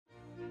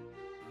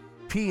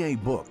PA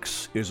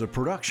Books is a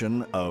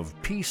production of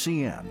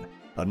PCN,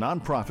 a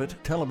nonprofit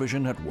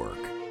television network.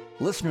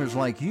 Listeners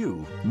like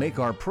you make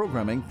our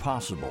programming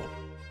possible.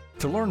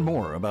 To learn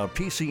more about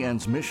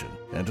PCN's mission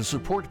and to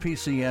support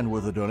PCN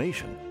with a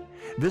donation,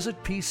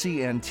 visit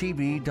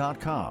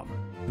PCNTV.com.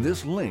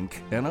 This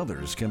link and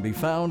others can be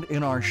found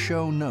in our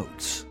show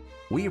notes.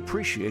 We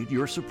appreciate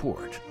your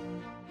support.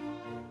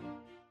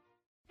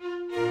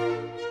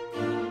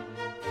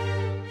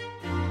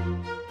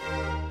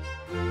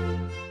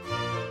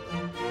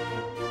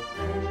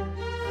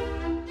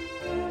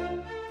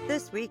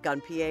 This week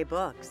on PA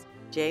Books,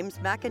 James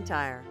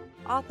McIntyre,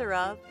 author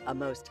of A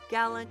Most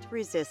Gallant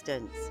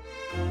Resistance.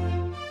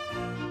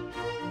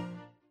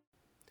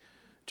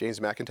 James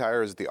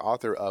McIntyre is the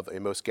author of A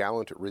Most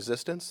Gallant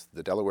Resistance,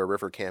 the Delaware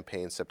River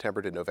Campaign,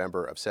 September to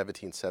November of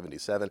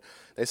 1777.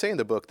 They say in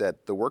the book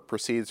that the work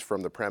proceeds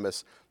from the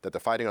premise that the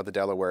fighting on the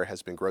Delaware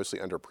has been grossly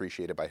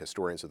underappreciated by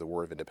historians of the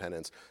War of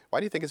Independence.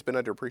 Why do you think it's been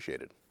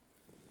underappreciated?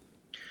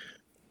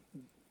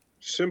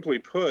 Simply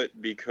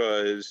put,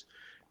 because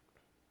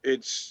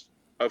it's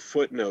a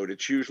footnote.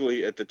 It's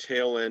usually at the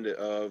tail end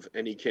of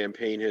any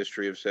campaign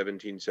history of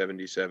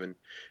 1777,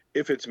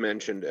 if it's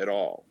mentioned at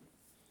all.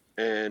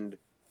 And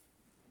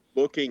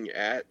looking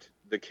at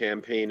the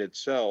campaign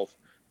itself,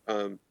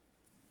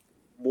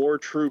 more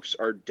troops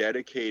are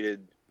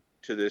dedicated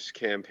to this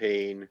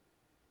campaign,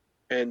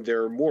 and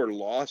there are more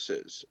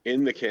losses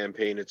in the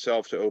campaign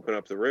itself to open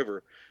up the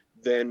river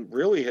than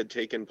really had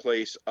taken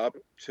place up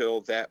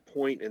till that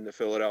point in the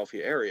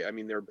Philadelphia area. I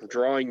mean, they're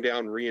drawing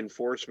down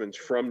reinforcements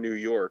from New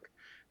York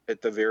at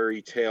the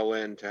very tail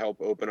end to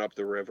help open up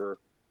the river.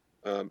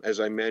 As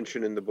I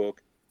mentioned in the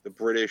book, the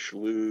British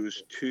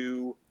lose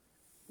two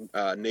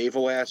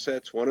naval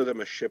assets, one of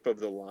them a ship of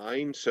the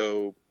line,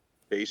 so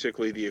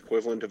basically the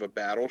equivalent of a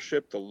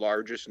battleship, the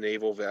largest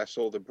naval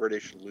vessel the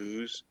British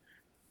lose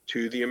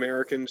to the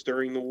Americans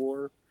during the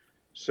war.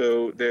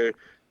 So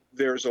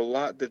there's a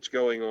lot that's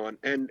going on,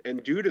 and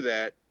due to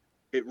that,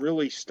 it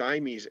really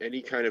stymies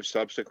any kind of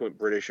subsequent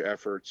British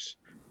efforts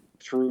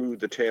through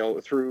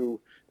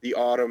the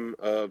autumn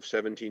of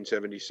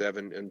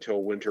 1777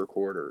 until winter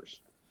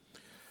quarters.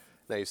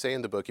 Now, you say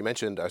in the book, you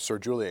mentioned Sir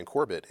Julian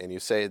Corbett, and you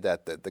say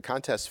that the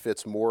contest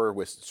fits more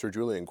with Sir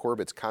Julian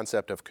Corbett's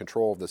concept of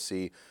control of the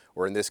sea,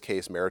 or in this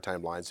case,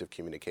 maritime lines of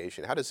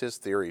communication. How does his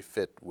theory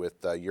fit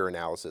with your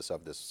analysis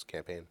of this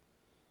campaign?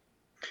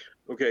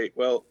 Okay,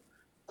 well,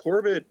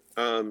 Corbett,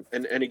 and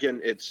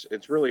again, it's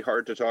really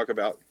hard to talk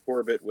about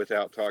Corbett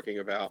without talking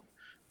about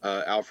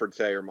Alfred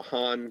Thayer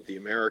Mahan, the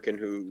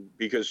American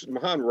because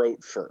Mahan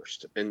wrote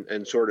first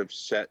and sort of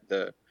set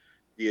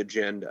the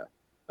agenda.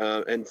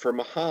 And for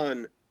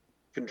Mahan,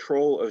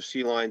 control of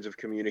sea lines of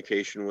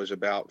communication was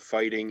about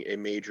fighting a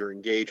major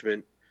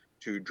engagement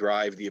to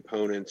drive the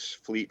opponent's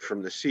fleet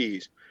from the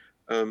seas.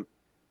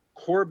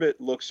 Corbett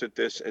looks at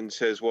this and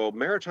says, well,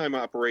 maritime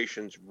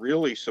operations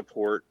really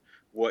support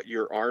what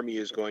your army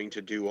is going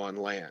to do on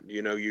land.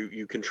 You know,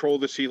 you control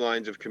the sea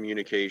lines of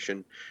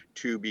communication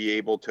to be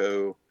able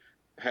to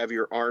have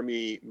your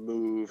army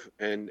move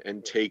and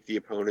take the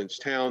opponent's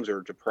towns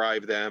or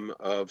deprive them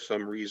of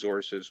some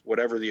resources,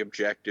 whatever the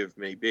objective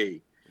may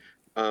be.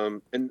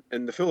 And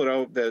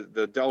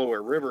the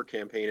Delaware River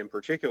campaign in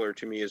particular,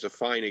 to me, is a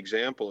fine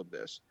example of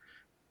this.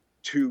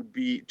 To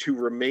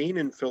remain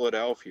in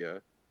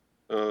Philadelphia,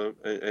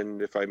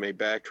 and if I may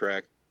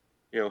backtrack,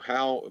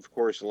 Howe, of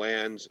course,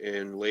 lands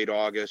in late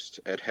August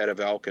at Head of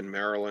Elk in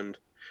Maryland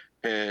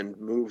and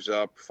moves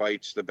up,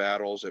 fights the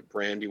battles at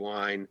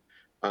Brandywine,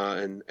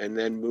 and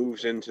then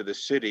moves into the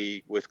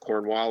city with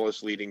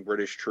Cornwallis leading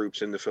British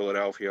troops into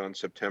Philadelphia on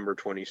September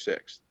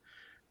 26th.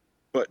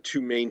 But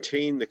to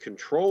maintain the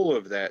control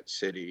of that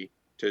city,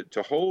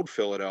 to hold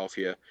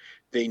Philadelphia,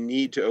 they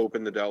need to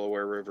open the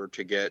Delaware River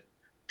to get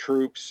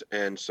troops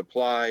and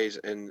supplies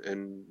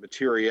and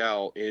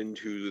materiel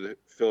into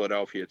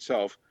Philadelphia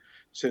itself,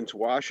 since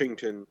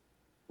Washington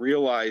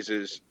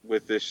realizes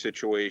with this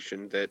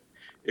situation that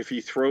if he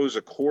throws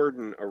a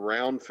cordon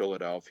around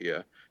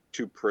Philadelphia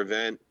to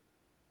prevent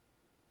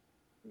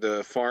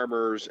the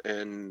farmers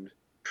and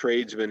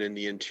tradesmen in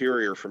the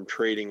interior from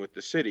trading with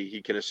the city,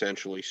 he can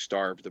essentially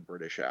starve the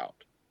British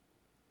out.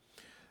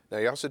 Now,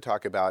 you also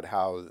talk about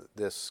how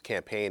this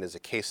campaign is a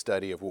case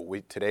study of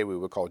what today we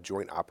would call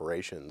joint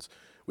operations.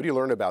 What do you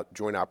learn about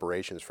joint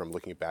operations from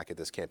looking back at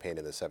this campaign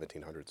in the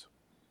 1700s?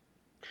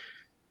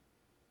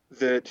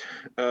 That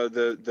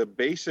the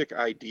basic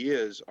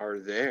ideas are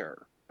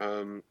there,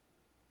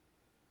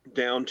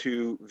 down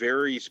to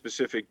very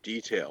specific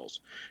details.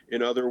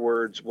 In other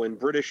words, when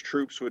British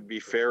troops would be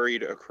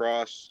ferried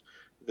across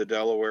the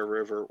Delaware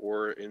River,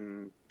 or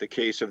in the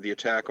case of the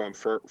attack on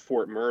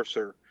Fort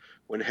Mercer,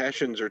 when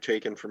Hessians are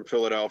taken from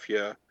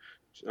Philadelphia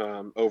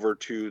over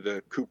to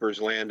the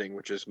Cooper's Landing,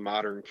 which is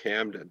modern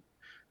Camden,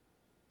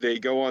 they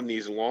go on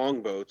these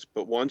longboats,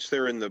 but once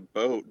they're in the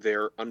boat,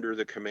 they're under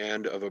the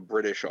command of a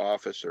British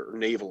officer,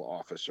 naval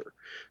officer.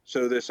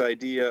 So this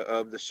idea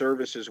of the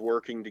services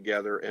working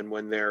together, and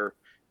when they're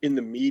in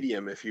the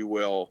medium, if you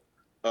will,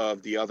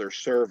 of the other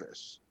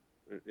service,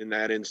 in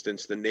that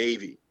instance, the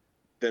Navy,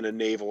 than a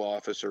naval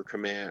officer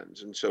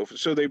commands. And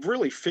so they've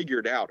really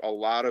figured out a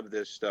lot of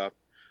this stuff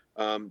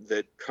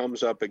that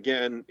comes up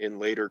again in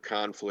later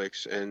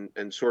conflicts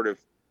and sort of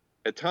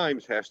at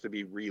times has to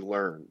be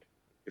relearned,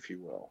 if you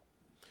will.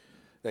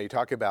 Now you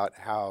talk about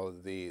how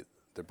the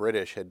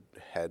British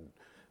had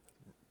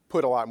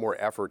put a lot more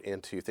effort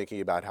into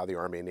thinking about how the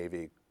Army and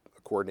Navy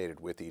coordinated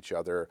with each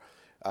other.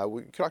 Can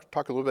you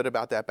talk a little bit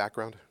about that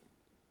background?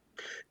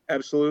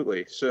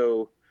 Absolutely.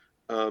 So,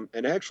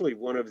 and actually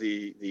one of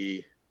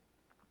the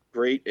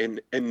great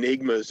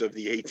enigmas of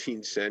the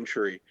 18th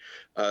century,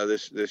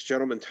 this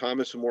gentleman,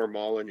 Thomas More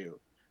Molyneux,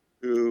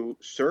 who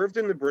served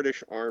in the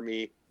British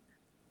Army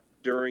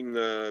during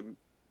the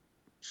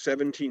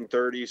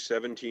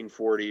 1730s,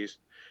 1740s,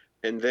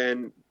 and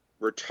then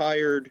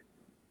retired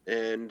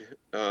and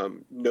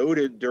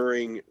noted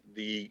during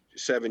the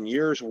 7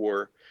 Years'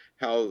 War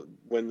how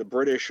when the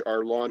British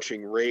are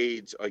launching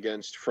raids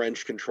against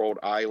French-controlled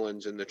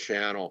islands in the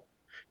Channel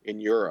in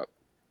Europe,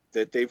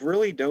 that they've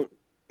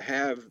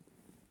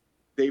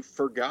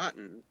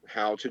forgotten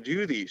how to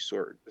do these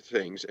sort of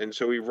things. And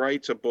so he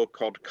writes a book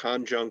called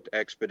Conjunct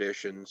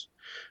Expeditions.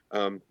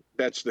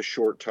 That's the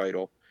short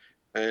title.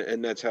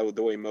 And that's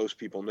the way most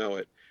people know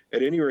it.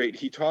 At any rate,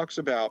 he talks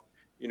about,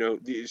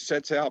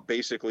 sets out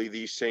basically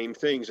these same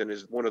things and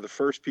is one of the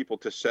first people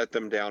to set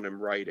them down in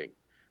writing.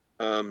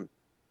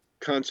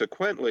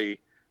 Consequently,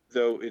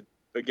 though,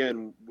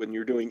 again, when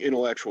you're doing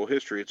intellectual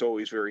history, it's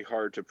always very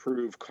hard to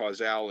prove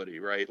causality,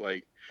 right?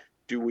 Like,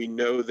 do we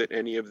know that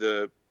any of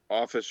the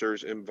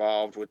officers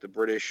involved with the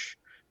British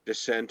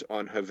descent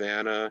on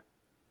Havana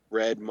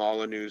read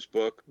Molyneux's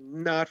book?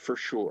 Not for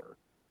sure,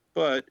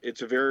 but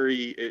it's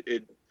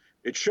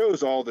it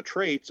shows all the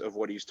traits of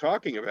what he's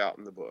talking about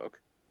in the book.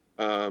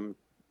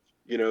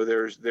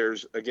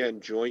 There's again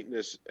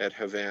jointness at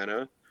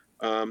Havana.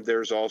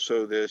 There's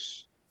also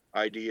this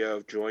idea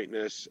of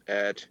jointness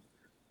at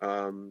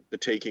the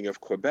taking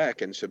of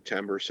Quebec in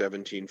September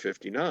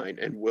 1759,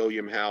 and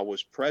William Howe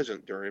was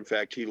present during. In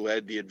fact, he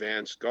led the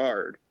advance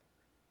guard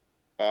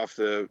off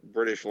the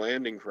British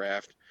landing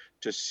craft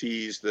to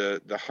seize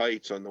the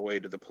heights on the way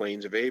to the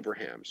Plains of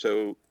Abraham.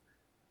 So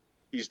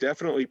he's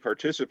definitely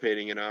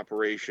participating in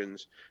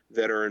operations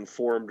that are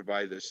informed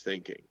by this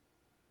thinking.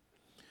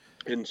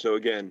 And so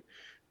again,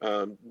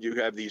 you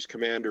have these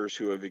commanders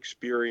who have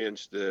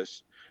experienced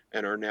this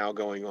and are now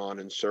going on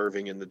and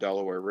serving in the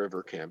Delaware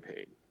River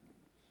campaign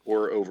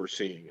or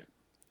overseeing it.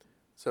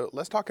 So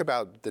let's talk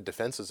about the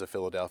defenses of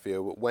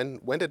Philadelphia. When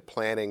did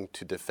planning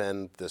to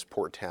defend this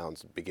port town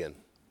begin?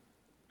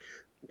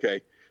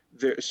 Okay,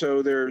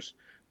 so there's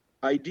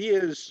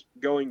ideas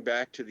going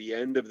back to the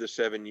end of the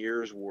 7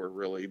 Years' War,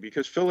 really,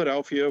 because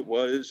Philadelphia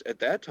was, at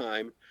that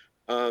time,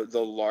 the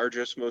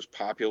largest, most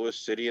populous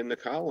city in the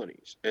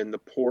colonies, and the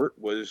port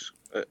was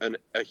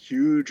a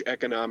huge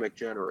economic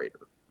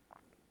generator.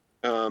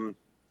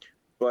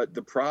 But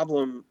the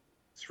problem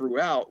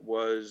throughout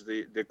was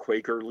the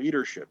Quaker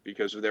leadership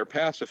because of their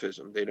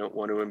pacifism. They don't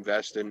want to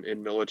invest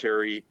in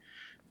military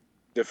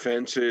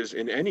defenses,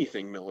 in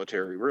anything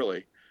military,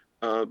 really.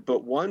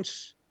 But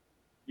once,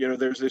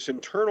 there's this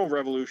internal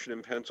revolution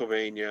in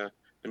Pennsylvania,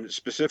 and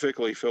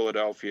specifically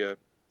Philadelphia,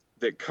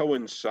 that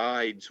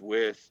coincides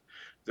with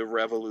the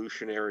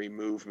revolutionary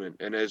movement.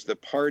 And as the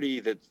party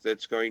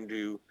that's going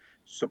to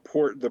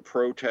support the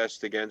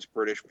protest against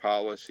British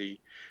policy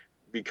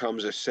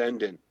becomes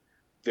ascendant,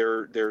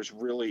 there's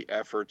really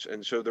efforts.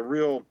 And so the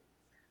real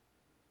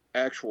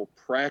actual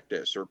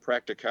practice or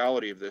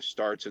practicality of this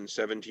starts in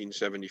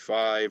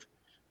 1775.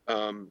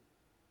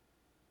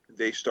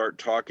 They start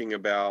talking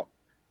about,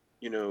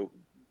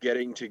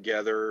 getting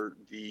together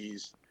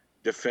these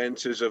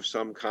defenses of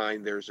some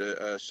kind. There's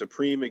a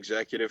Supreme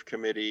Executive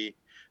Committee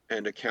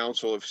and a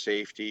Council of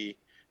Safety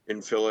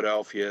in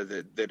Philadelphia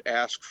that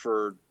ask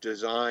for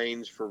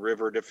designs for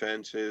river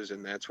defenses,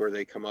 and that's where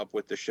they come up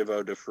with the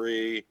Chevaux de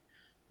Frise,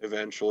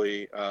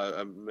 eventually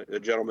a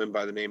gentleman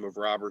by the name of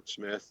Robert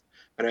Smith.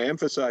 And I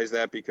emphasize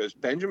that because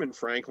Benjamin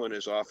Franklin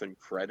is often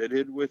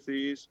credited with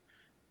these.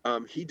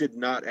 He did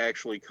not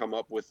actually come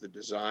up with the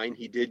design.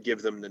 He did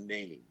give them the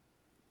name.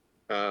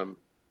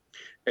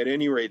 At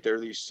any rate, there are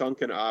these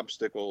sunken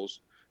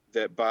obstacles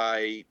that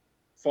by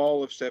fall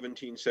of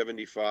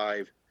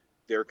 1775,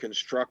 they're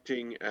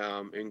constructing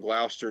in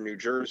Gloucester, New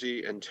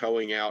Jersey, and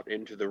towing out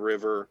into the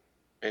river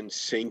and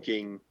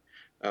sinking.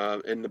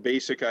 And the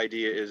basic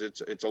idea is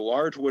it's a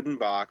large wooden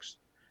box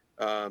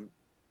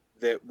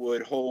that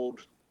would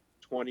hold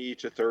 20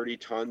 to 30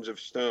 tons of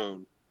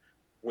stone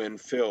when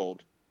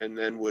filled, and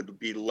then would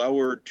be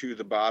lowered to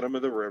the bottom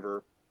of the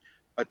river.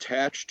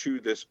 Attached to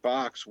this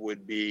box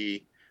would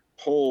be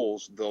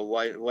poles, the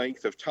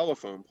length of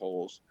telephone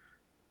poles,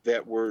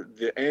 that were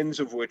the ends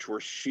of which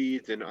were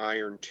sheathed in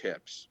iron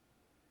tips.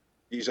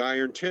 These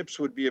iron tips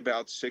would be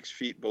about 6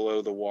 feet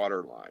below the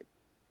water line.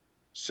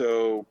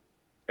 So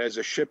as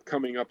a ship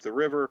coming up the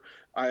river,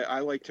 I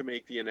like to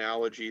make the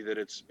analogy that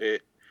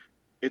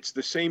it's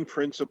the same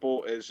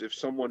principle as if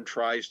someone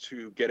tries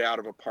to get out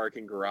of a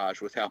parking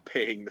garage without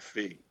paying the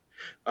fee.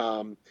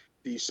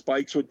 These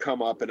spikes would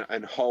come up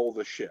and hull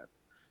the ship.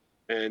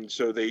 And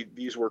so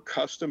these were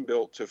custom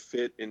built to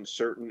fit in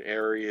certain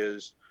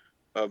areas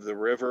of the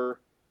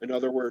river. In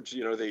other words,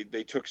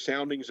 they took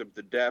soundings of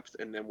the depth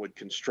and then would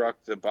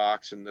construct the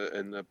box and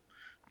the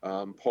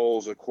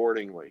poles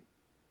accordingly.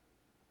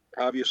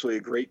 Obviously,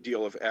 a great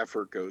deal of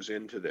effort goes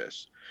into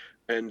this,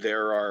 and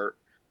there are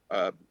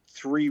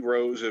 3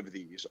 rows of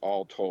these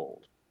all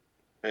told.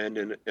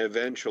 And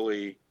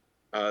eventually,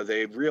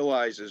 they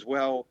realize as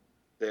well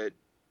that,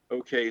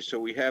 okay, so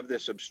we have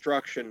this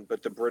obstruction,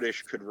 but the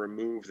British could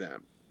remove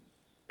them.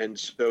 And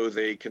so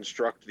they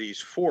construct these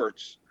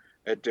forts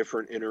at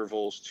different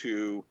intervals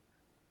to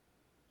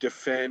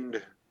defend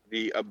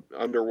the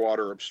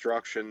underwater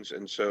obstructions.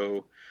 And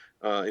so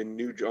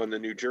on the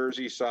New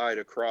Jersey side,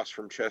 across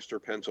from Chester,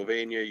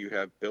 Pennsylvania, you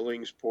have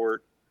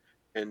Billingsport,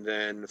 and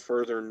then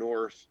further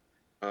north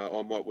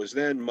on what was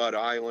then Mud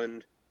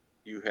Island,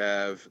 you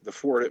have the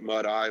fort at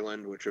Mud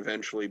Island, which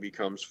eventually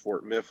becomes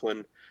Fort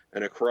Mifflin,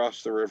 and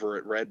across the river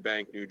at Red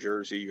Bank, New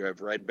Jersey, you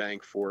have Red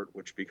Bank Fort,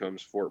 which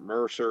becomes Fort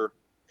Mercer.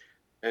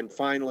 And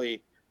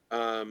finally,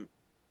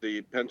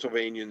 the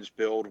Pennsylvanians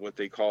build what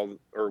they call,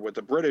 or what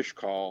the British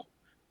call,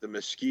 the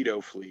Mosquito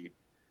Fleet.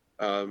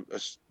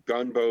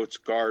 Gunboats,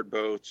 guard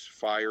boats,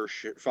 fire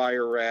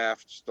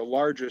rafts. The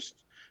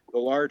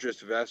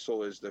largest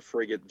vessel is the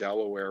frigate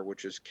Delaware,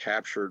 which is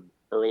captured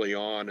early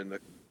on in the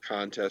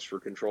contest for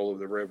control of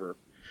the river.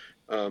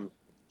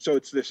 So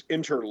it's this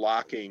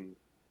interlocking,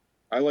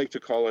 I like to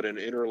call it an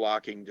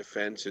interlocking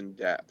defense in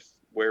depth,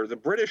 where the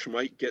British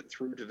might get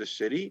through to the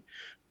city,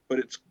 but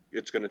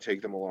it's going to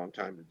take them a long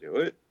time to do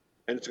it,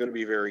 and it's going to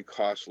be very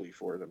costly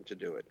for them to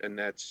do it, and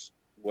that's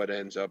what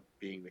ends up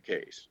being the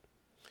case.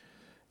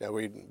 Now,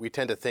 we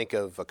tend to think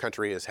of a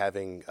country as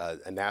having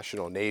a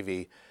national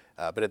navy,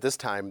 but at this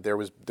time there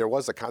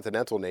was a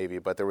Continental Navy,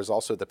 but there was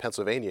also the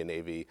Pennsylvania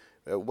Navy.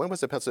 When was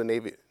the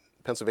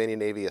Pennsylvania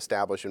Navy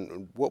established,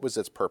 and what was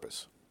its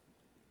purpose?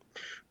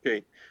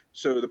 Okay,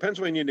 so the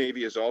Pennsylvania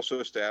Navy is also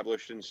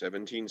established in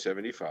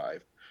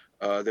 1775.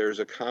 There's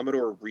a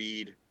Commodore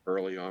Reed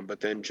early on, but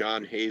then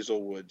John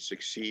Hazelwood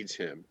succeeds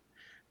him.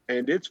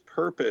 And its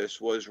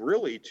purpose was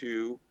really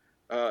to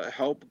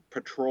help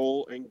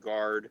patrol and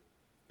guard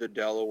the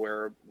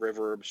Delaware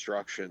River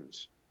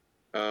obstructions.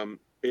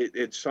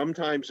 It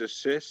sometimes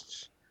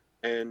assists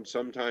and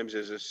sometimes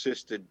is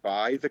assisted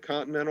by the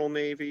Continental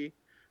Navy,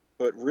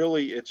 but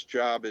really its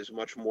job is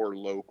much more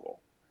local.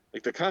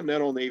 Like the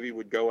Continental Navy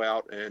would go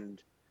out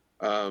and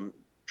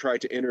try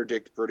to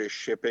interdict British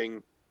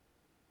shipping,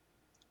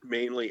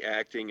 mainly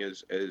acting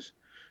as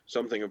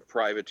something of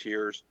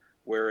privateers,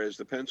 whereas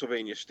the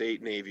Pennsylvania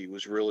State Navy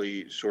was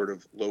really sort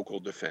of local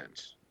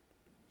defense.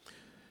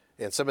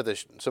 And some of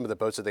the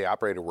boats that they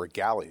operated were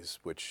galleys,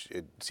 which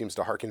it seems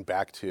to harken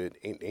back to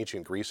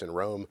ancient Greece and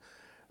Rome.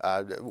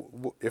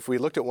 If we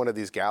looked at one of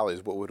these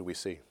galleys, what would we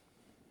see?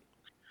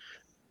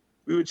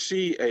 We would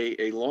see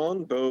a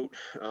long boat,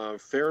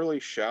 fairly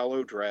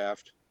shallow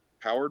draft,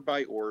 powered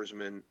by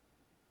oarsmen,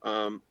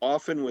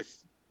 often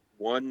with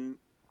one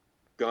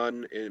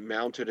gun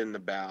mounted in the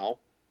bow,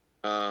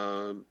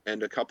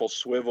 and a couple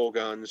swivel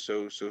guns,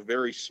 so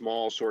very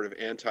small sort of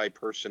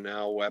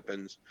anti-personnel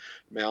weapons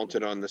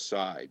mounted on the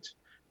sides.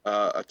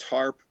 A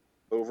tarp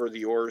over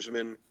the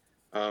oarsmen,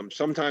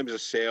 sometimes a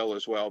sail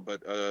as well,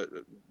 but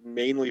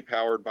mainly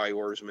powered by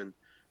oarsmen.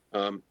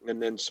 And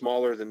then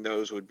smaller than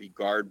those would be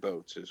guard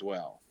boats as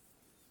well.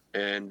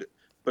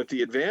 But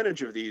the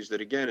advantage of these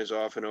that, again, is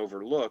often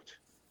overlooked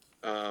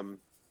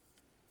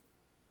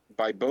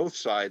by both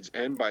sides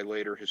and by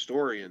later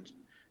historians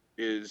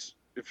is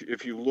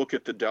if you look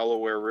at the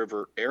Delaware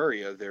River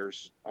area,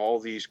 there's all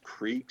these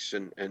creeks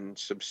and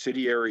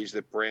subsidiaries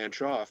that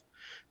branch off.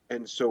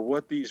 And so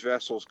what these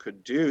vessels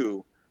could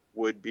do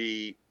would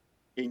be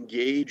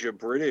engage a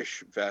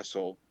British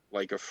vessel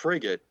like a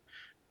frigate.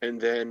 And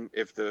then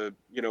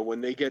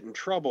when they get in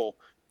trouble,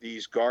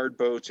 these guard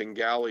boats and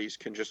galleys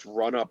can just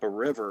run up a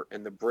river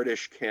and the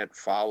British can't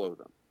follow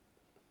them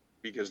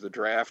because the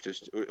draft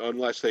is,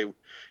 unless they,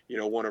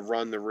 want to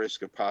run the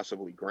risk of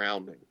possibly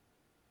grounding.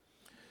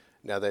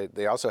 Now,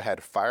 they also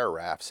had fire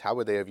rafts. How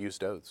would they have used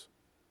those?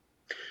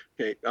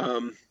 Okay,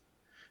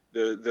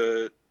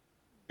 the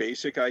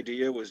basic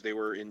idea was they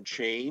were in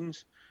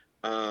chains,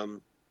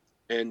 and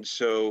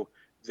so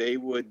they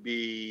would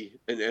be,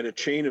 and a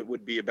chain it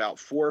would be about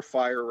 4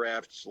 fire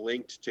rafts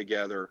linked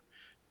together,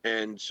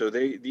 and so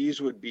these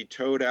would be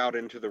towed out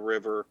into the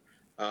river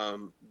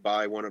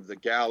by one of the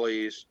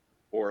galleys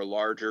or a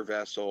larger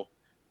vessel,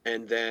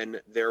 and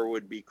then there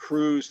would be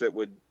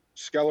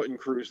skeleton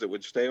crews that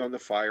would stay on the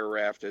fire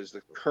raft as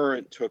the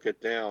current took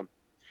it down.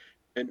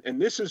 And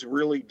this is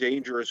really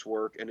dangerous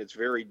work, and it's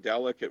very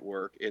delicate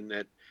work in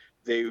that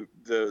the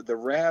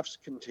rafts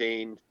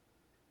contained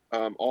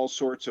all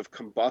sorts of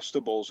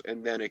combustibles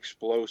and then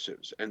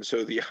explosives. And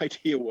so the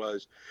idea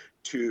was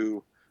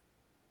to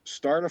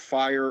start a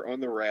fire on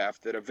the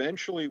raft that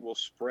eventually will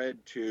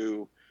spread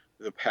to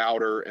the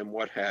powder and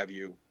what have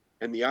you.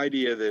 And the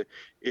idea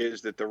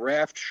is that the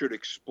raft should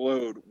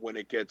explode when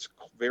it gets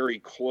very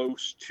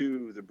close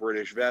to the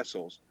British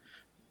vessels,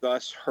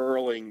 thus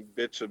hurling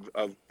bits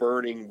of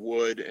burning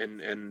wood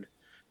and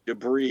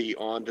debris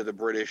onto the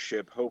British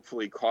ship,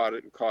 hopefully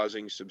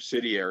causing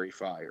subsidiary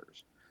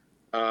fires.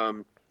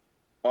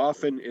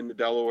 Often in the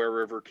Delaware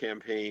River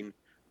campaign,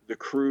 the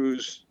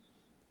crews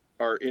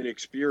are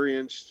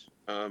inexperienced.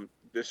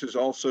 This is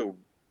also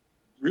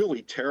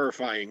really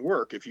terrifying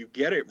work. If you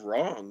get it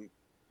wrong,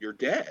 you're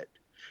dead,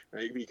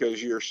 right?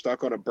 Because you're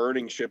stuck on a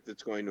burning ship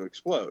that's going to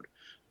explode.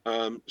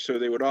 So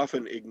they would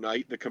often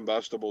ignite the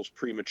combustibles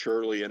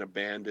prematurely and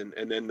abandon,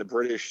 and then the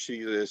British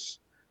see this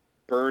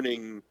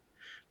burning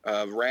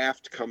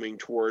raft coming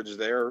towards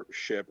their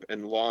ship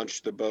and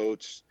launch the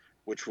boats,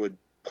 which would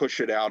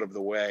push it out of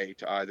the way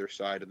to either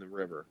side of the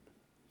river.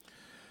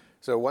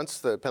 So once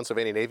the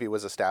Pennsylvania Navy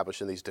was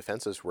established and these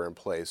defenses were in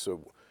place,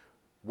 so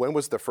when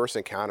was the first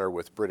encounter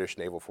with British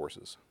naval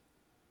forces?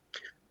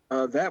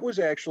 That was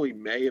actually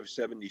May of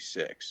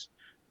 '76,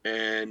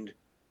 and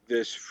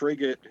this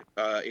frigate,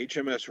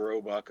 HMS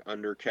Roebuck,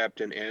 under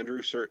Captain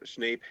Andrew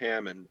Snape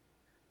Hammond,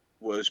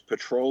 was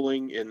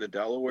patrolling in the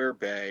Delaware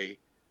Bay,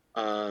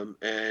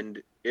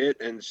 and it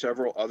and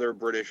several other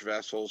British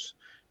vessels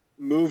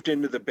moved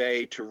into the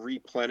bay to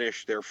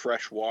replenish their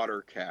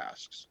freshwater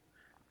casks.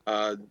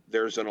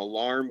 There's an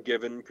alarm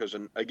given because,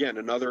 again,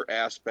 another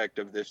aspect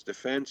of this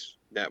defense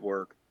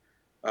network,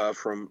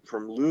 from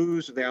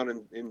Lewes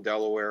down in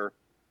Delaware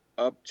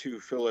up to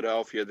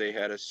Philadelphia, they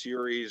had a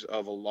series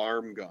of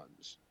alarm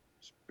guns.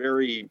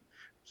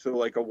 So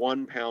like a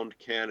 1-pound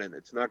cannon.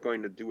 It's not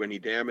going to do any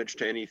damage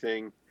to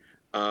anything,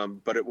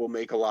 but it will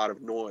make a lot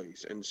of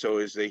noise. And so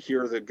as they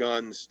hear the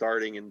guns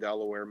starting in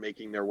Delaware,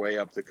 making their way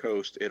up the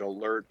coast, it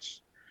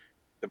alerts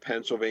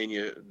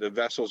the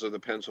vessels of the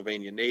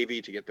Pennsylvania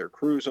Navy to get their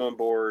crews on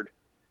board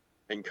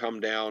and come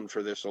down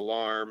for this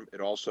alarm. It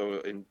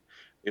also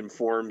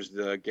informs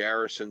the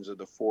garrisons of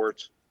the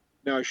forts.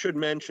 Now, I should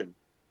mention,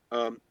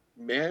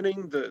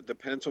 manning the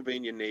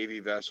Pennsylvania Navy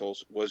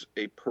vessels was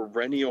a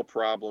perennial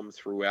problem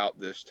throughout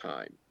this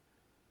time.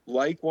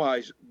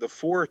 Likewise, the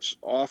forts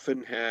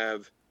often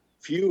have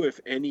few, if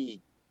any,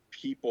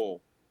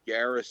 people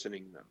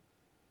garrisoning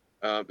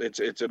them.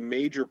 It's a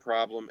major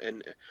problem,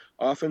 and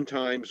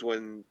oftentimes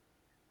when,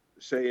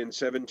 say, in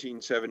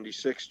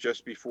 1776,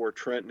 just before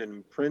Trenton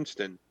and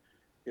Princeton,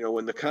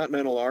 when the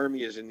Continental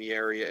Army is in the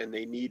area and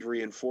they need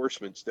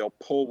reinforcements, they'll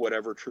pull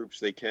whatever troops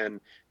they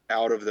can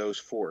out of those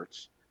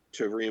forts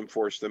to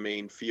reinforce the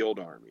main field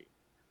army.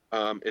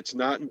 It's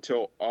not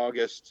until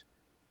August,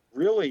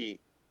 really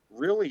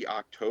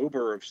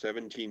October of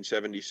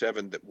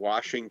 1777, that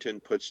Washington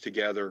puts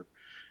together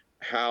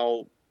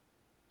how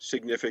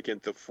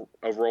significant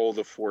a role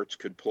the forts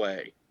could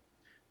play.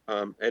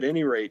 At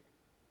any rate,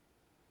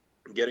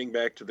 getting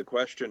back to the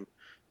question,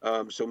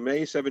 so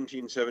May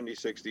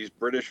 1776, these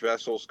British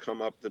vessels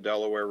come up the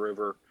Delaware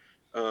River,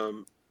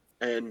 and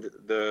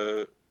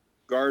the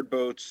guard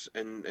boats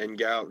and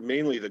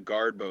mainly the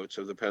guard boats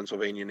of the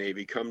Pennsylvania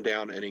Navy come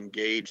down and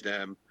engage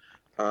them.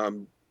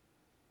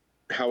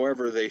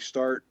 However, they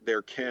start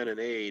their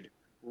cannonade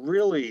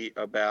really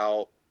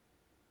about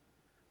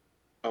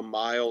a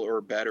mile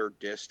or better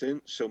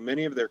distant, so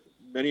many of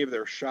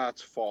their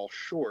shots fall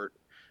short,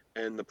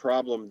 and the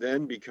problem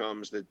then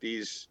becomes that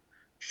these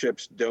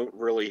ships don't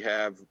really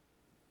have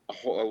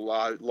a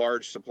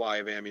large supply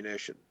of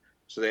ammunition,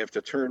 so they have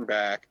to turn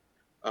back.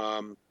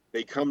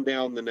 They come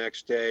down the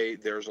next day.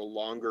 There's a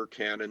longer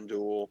cannon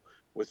duel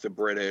with the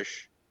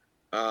British,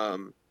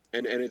 and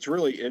it's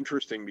really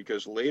interesting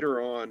because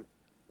later on,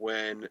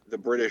 when the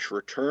British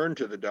return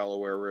to the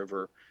Delaware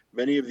River,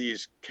 many of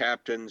these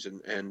captains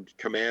and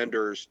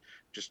commanders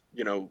just,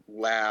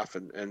 laugh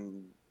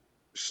and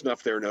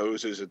snuff their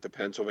noses at the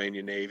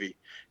Pennsylvania Navy.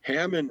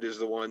 Hammond is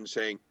the one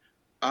saying,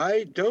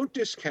 I don't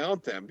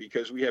discount them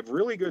because we have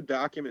really good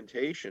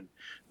documentation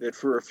that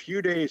for a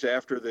few days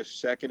after this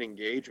second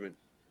engagement,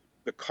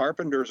 the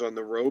carpenters on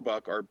the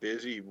Roebuck are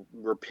busy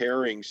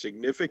repairing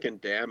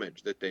significant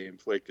damage that they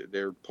inflicted.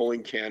 They're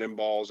pulling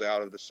cannonballs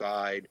out of the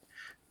side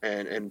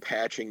and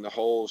patching the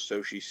holes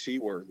so she's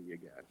seaworthy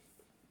again.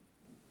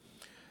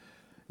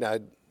 Now,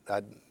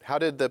 how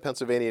did the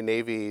Pennsylvania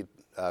Navy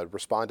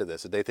respond to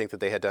this? Did they think that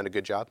they had done a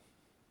good job?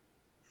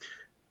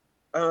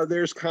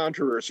 There's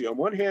controversy. On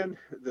one hand,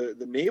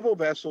 the naval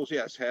vessels,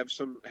 yes, have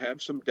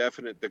some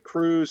definite. The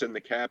crews and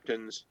the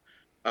captains,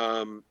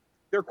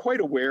 they're quite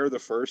aware the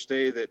first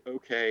day that,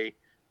 okay,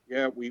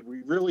 yeah, we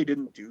really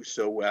didn't do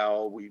so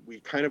well. We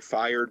kind of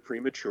fired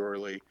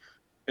prematurely,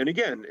 and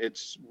again,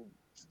 it's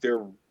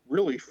their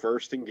really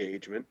first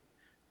engagement.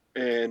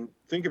 And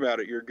think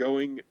about it, you're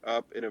going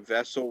up in a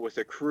vessel with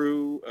a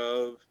crew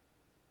of,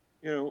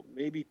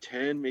 maybe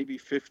 10, maybe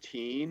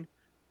 15,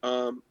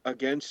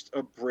 against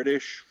a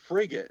British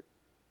frigate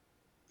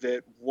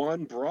that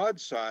one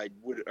broadside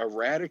would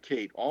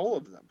eradicate all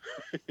of them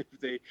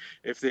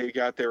if they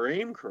got their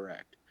aim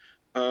correct.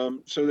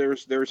 So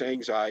there's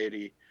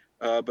anxiety,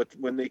 but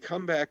when they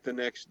come back the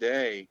next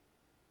day,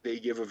 they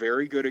give a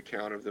very good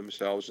account of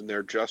themselves, and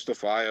they're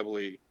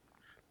justifiably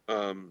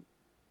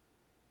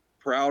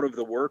proud of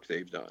the work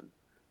they've done.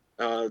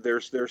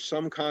 There's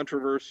some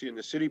controversy in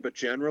the city, but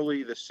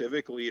generally the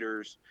civic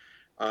leaders,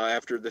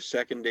 after the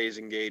second day's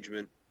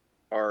engagement,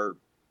 are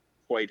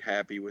quite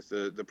happy with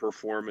the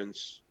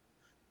performance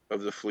of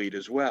the fleet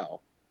as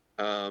well.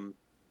 And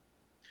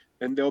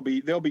there'll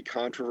be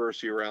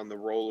controversy around the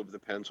role of the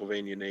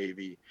Pennsylvania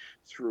Navy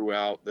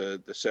throughout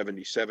the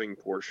 77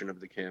 portion of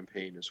the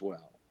campaign as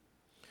well.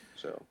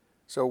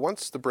 So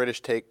once the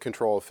British take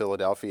control of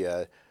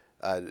Philadelphia,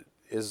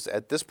 is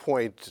at this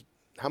point,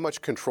 how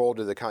much control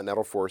do the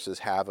Continental forces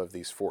have of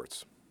these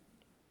forts?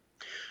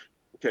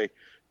 Okay,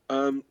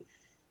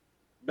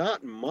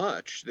 not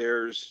much.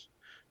 There's,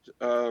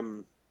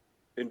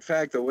 in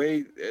fact, the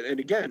way, and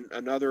again,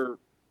 another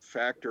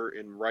factor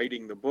in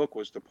writing the book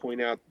was to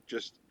point out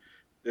just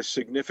the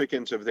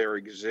significance of their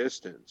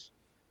existence.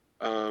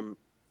 The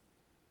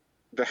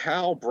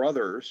Howe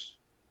brothers,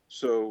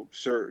 so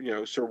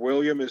Sir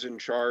William is in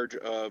charge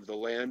of the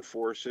land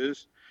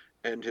forces,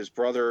 and his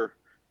brother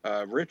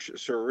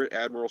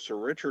Admiral Sir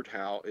Richard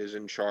Howe is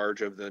in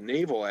charge of the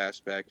naval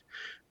aspect,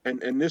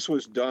 and this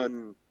was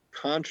done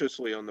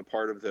consciously on the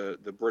part of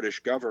the British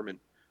government,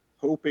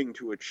 hoping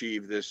to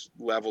achieve this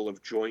level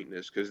of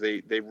jointness, because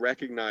they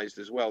recognized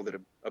as well that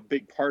a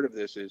big part of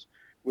this is,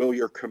 will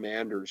your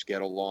commanders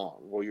get along?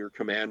 Will your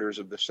commanders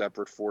of the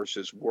separate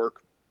forces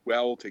work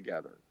well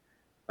together?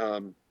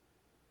 And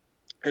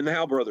the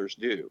Howe brothers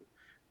do.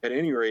 At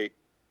any rate,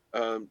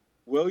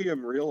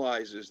 William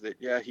realizes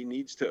that, he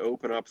needs to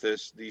open up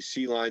these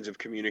sea lines of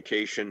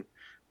communication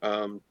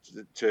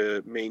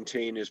to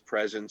maintain his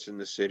presence in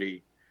the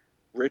city.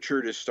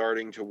 Richard is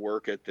starting to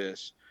work at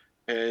this,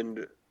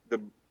 and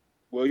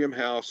William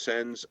Howe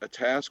sends a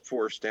task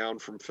force down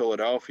from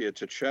Philadelphia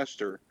to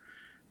Chester,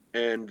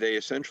 and they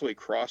essentially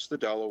cross the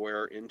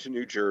Delaware into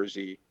New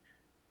Jersey.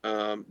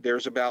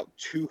 There's about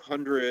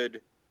 200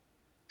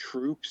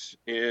 troops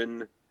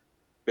in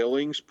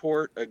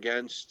Billingsport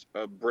against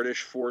a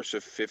British force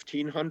of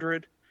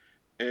 1,500,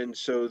 and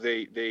so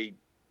they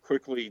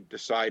quickly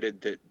decided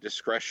that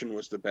discretion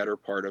was the better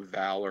part of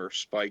valor,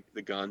 spiked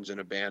the guns, and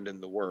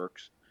abandoned the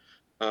works.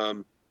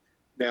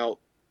 Now,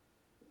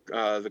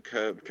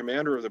 the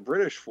commander of the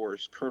British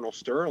force, Colonel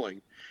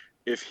Sterling,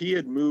 if he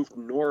had moved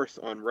north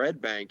on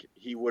Red Bank,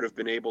 he would have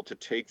been able to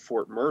take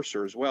Fort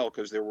Mercer as well,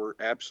 because there were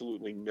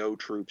absolutely no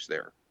troops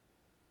there.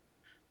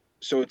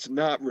 So it's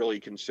not really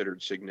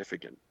considered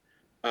significant.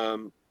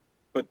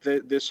 But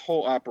this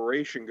whole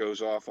operation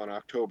goes off on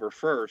October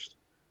 1st.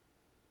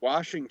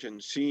 Washington,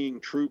 seeing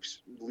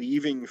troops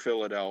leaving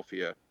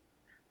Philadelphia,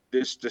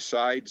 this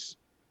decides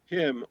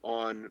him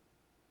on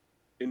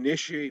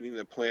initiating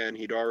the plan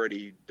he'd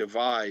already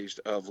devised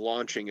of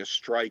launching a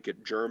strike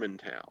at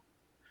Germantown.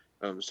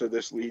 So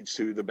this leads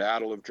to the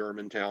Battle of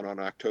Germantown on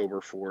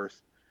October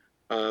 4th,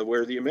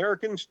 where the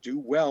Americans do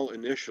well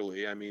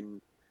initially. I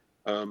mean,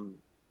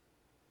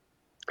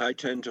 I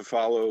tend to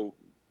follow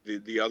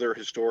the other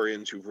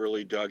historians who've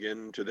really dug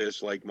into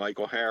this, like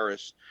Michael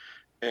Harris.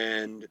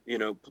 And,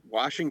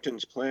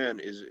 Washington's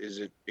plan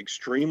is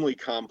extremely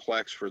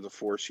complex for the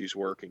force he's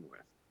working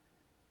with.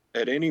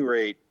 At any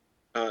rate,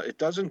 it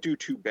doesn't do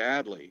too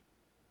badly.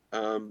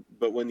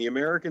 But when the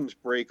Americans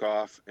break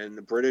off and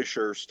the British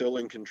are still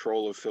in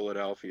control of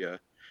Philadelphia,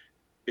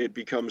 it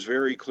becomes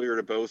very clear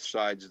to both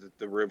sides that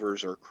the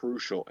rivers are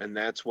crucial. And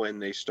that's when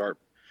they start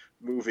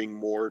moving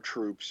more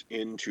troops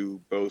into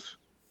both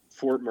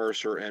Fort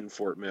Mercer and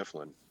Fort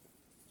Mifflin.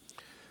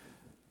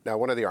 Now,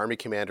 one of the Army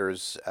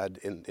commanders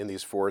in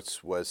these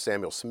forts was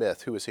Samuel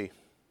Smith. Who was he?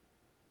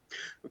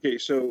 Okay,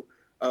 so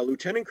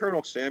Lieutenant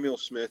Colonel Samuel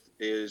Smith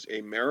is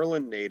a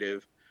Maryland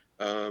native.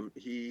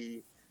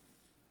 He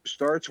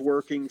starts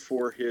working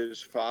for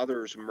his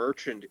father's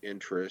merchant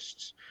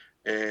interests,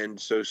 and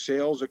so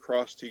sails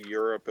across to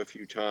Europe a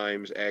few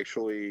times,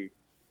 actually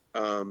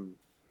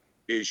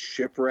is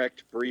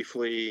shipwrecked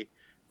briefly,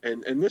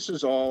 and this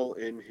is all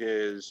in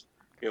his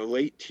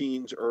late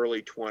teens,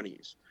 early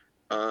 20s.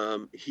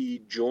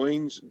 He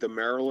joins the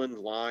Maryland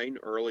line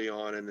early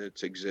on in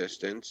its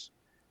existence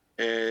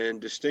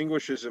and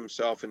distinguishes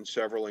himself in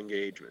several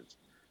engagements.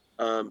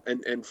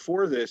 And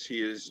for this,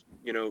 he is,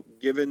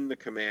 given the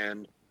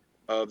command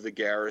of the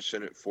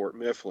garrison at Fort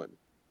Mifflin.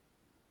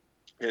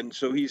 And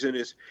so he's in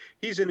his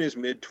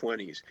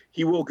mid-20s.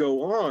 He will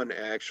go on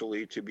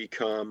actually to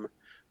become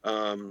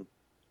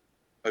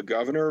a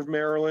governor of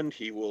Maryland.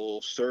 He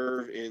will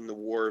serve in the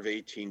War of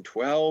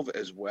 1812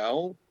 as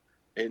well,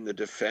 in the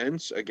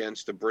defense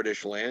against the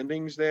British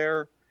landings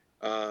there.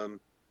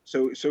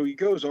 So he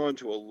goes on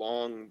to a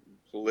long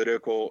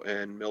political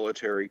and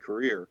military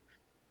career.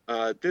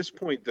 At this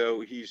point,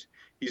 though, he's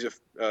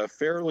a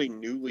fairly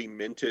newly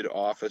minted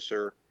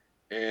officer,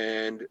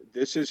 and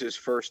this is his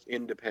first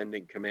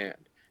independent command.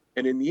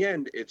 And in the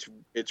end,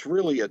 it's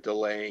really a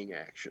delaying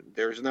action.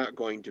 There's not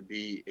going to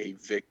be a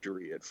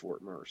victory at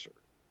Fort Mercer,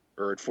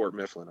 or at Fort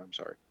Mifflin, I'm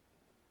sorry.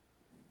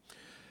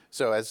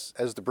 So as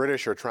the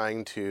British are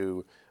trying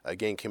to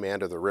gain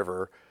command of the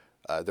river,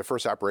 the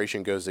first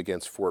operation goes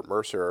against Fort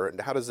Mercer. And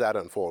how does that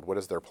unfold? What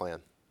is their plan?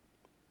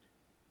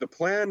 The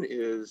plan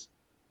is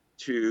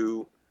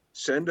to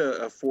send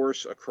a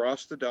force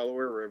across the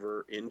Delaware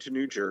River into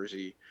New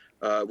Jersey,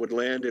 would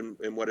land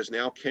in what is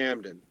now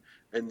Camden,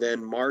 and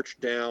then march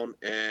down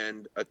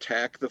and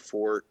attack the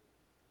fort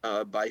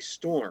by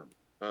storm,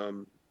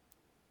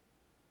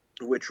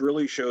 which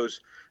really shows,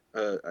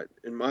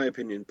 in my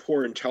opinion,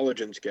 poor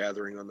intelligence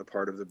gathering on the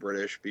part of the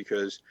British,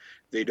 because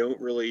they don't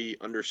really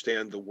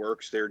understand the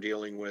works they're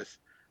dealing with.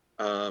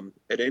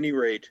 At any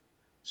rate,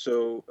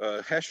 so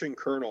Hessian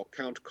Colonel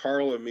Count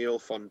Karl Emil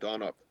von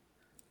Donop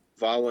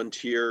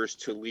volunteers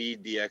to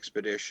lead the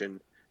expedition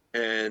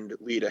and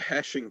lead a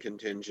Hessian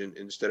contingent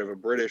instead of a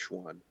British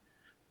one.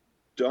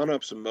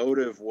 Donop's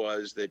motive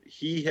was that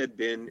he had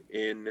been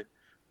in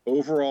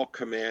overall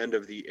command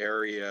of the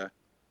area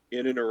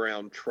in and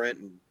around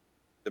Trenton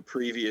the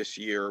previous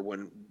year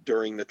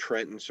during the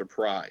Trenton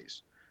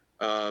surprise.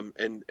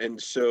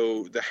 And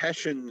so the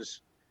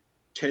Hessians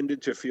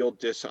tended to feel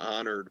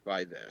dishonored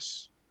by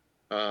this,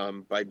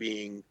 by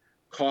being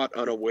caught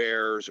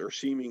unawares or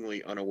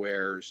seemingly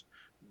unawares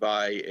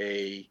by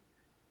a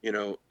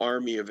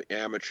army of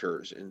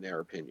amateurs, in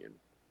their opinion.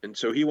 And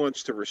so he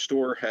wants to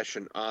restore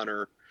Hessian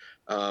honor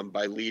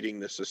by leading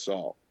this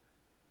assault.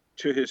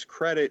 To his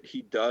credit,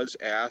 he does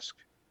ask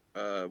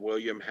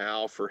William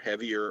Howe for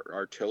heavier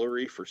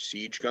artillery for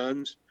siege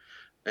guns,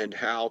 and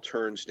Howe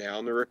turns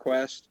down the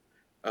request,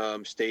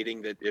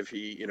 stating that if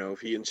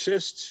he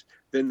insists,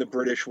 then the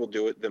British will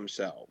do it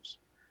themselves.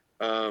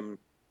 There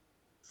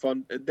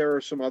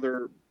are some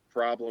other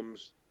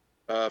problems.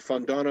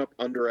 Von Donop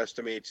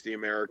underestimates the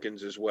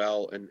Americans as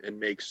well, and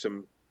makes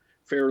some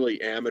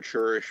fairly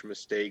amateurish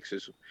mistakes.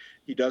 As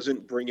he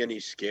doesn't bring any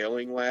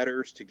scaling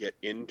ladders to get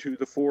into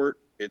the fort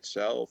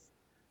itself,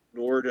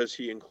 nor does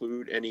he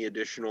include any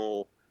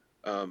additional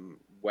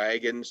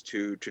wagons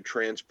to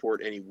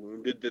transport any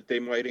wounded that they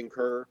might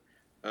incur.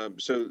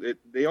 So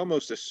they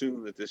almost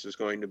assume that this is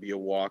going to be a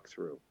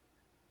walkthrough.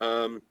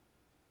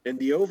 And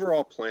the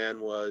overall plan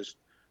was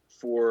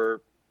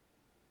for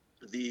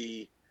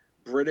the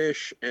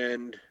British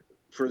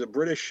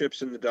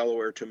ships in the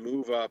Delaware to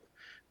move up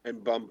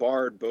and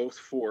bombard both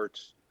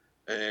forts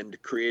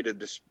and create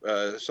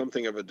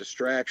something of a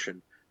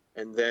distraction.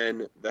 And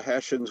then the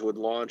Hessians would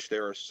launch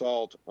their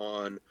assault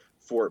on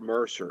Fort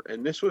Mercer.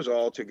 And this was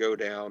all to go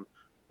down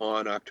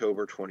on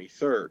October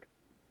 23rd.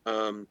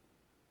 Von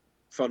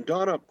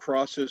Donop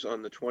crosses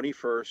on the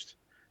 21st.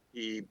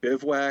 He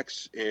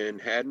bivouacs in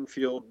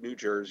Haddonfield, New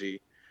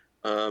Jersey.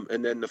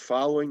 And then the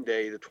following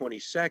day, the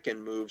 22nd,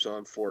 moves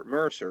on Fort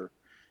Mercer.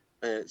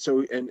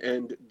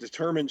 And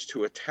determines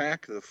to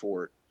attack the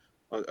fort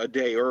a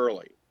day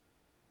early.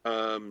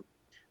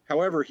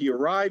 However, he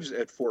arrives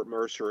at Fort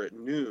Mercer at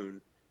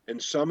noon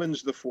and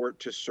summons the fort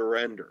to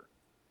surrender.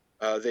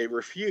 They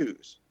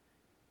refuse.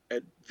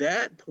 At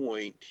that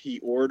point, he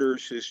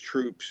orders his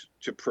troops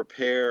to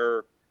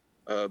prepare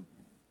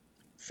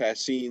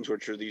fascines,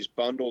 which are these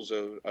bundles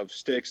of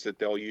sticks that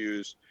they'll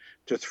use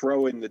to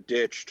throw in the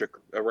ditch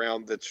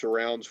that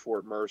surrounds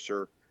Fort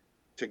Mercer,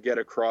 to get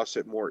across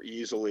it more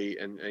easily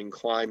and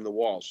climb the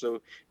wall. So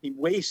he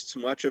wastes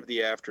much of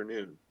the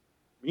afternoon.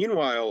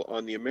 Meanwhile,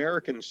 on the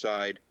American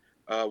side,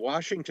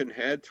 Washington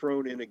had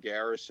thrown in a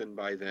garrison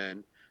by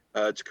then.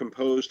 It's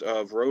composed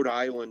of Rhode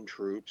Island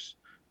troops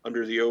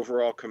under the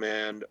overall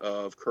command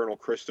of Colonel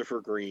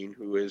Christopher Greene,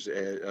 who is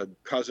a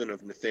cousin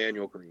of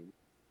Nathaniel Greene.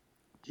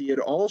 He had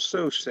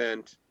also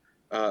sent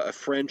a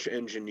French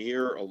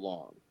engineer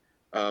along,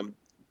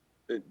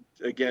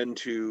 again,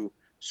 to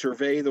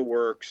survey the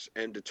works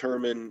and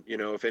determine,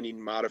 if any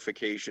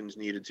modifications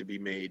needed to be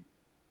made.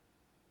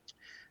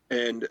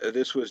 And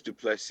this was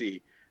Duplessis.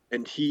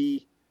 And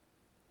he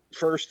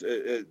first,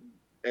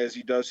 as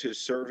he does his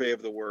survey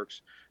of the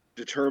works,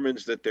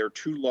 determines that they're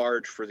too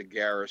large for the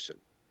garrison.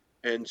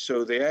 And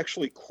so they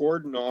actually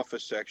cordon off a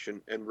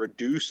section and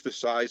reduce the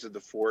size of the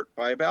fort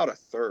by about a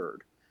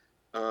third.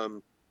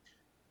 The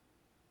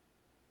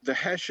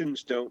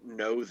Hessians don't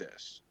know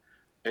this.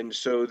 And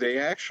so they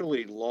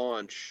actually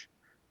launch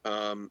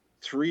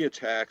 3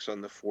 attacks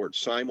on the fort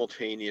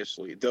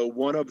simultaneously, though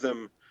one of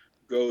them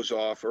goes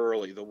off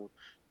early.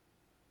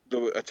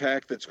 The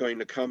attack that's going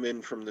to come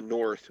in from the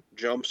north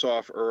jumps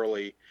off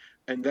early,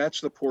 and that's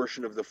the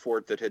portion of the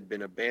fort that had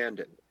been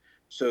abandoned.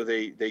 So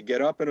they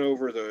get up and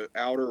over the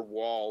outer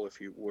wall,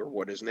 or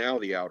what is now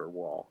the outer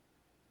wall,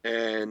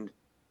 and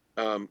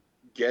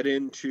get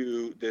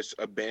into this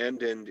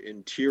abandoned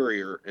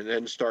interior, and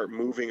then start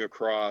moving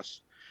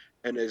across.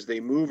 And as they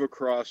move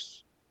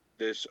across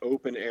this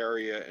open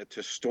area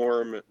to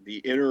storm the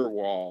inner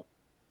wall,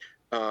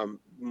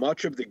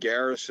 much of the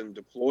garrison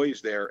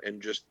deploys there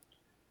and just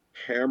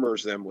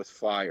hammers them with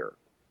fire.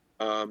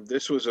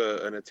 This was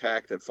an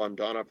attack that Von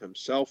Donop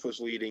himself was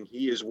leading.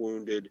 He is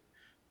wounded.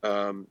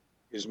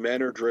 His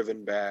men are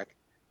driven back.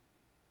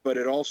 But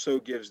it also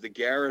gives the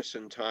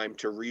garrison time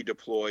to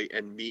redeploy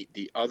and meet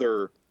the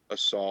other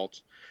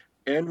assaults.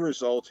 End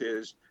result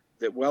is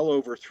that well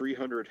over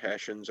 300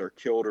 Hessians are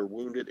killed or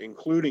wounded,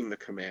 including the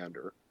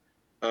commander.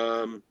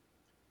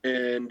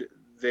 And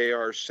they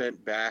are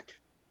sent back.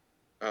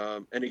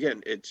 And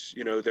again, it's,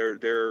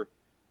 they're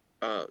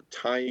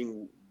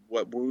tying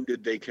what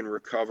wounded they can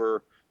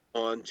recover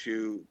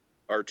onto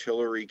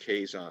artillery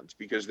caissons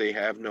because they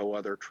have no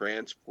other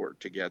transport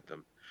to get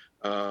them.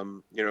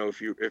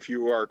 If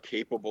you are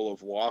capable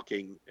of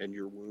walking and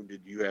you're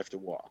wounded, you have to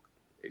walk,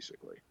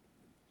 basically.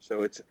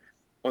 So it's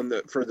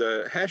for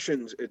the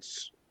Hessians,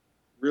 it's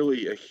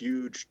really a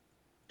huge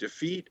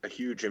defeat, a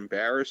huge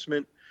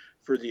embarrassment.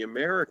 For the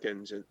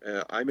Americans,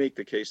 I make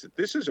the case that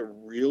this is a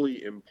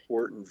really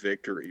important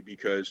victory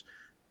because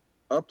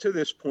up to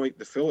this point,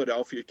 the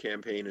Philadelphia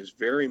campaign is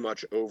very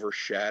much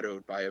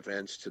overshadowed by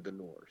events to the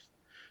north.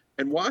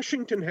 And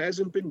Washington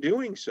hasn't been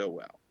doing so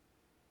well.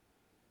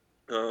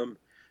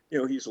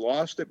 He's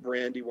lost at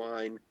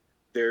Brandywine.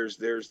 There's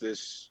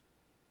this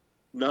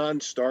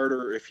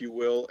non-starter, if you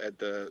will, at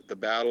the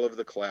Battle of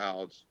the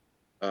Clouds.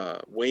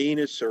 Wayne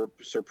is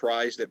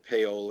surprised at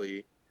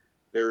Paoli.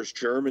 There's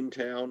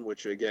Germantown,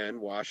 which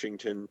again,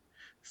 Washington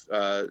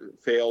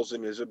fails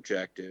in his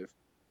objective.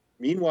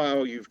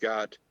 Meanwhile, you've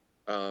got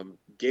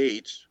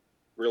Gates,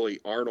 really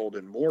Arnold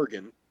and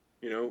Morgan,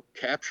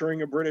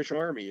 capturing a British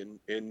army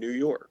in New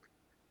York.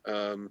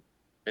 And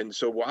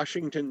so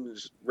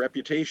Washington's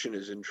reputation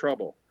is in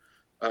trouble.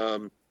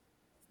 And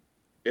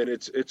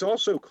it's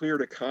also clear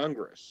to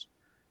Congress,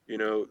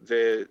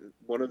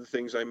 one of the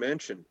things I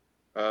mentioned,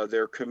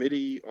 their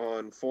Committee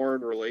on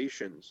Foreign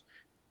Relations,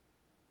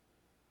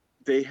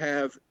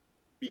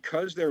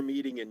 because they're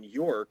meeting in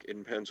York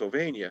in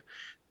Pennsylvania,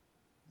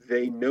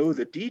 they know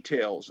the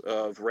details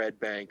of Red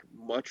Bank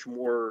much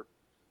more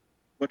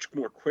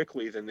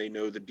quickly than they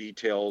know the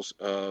details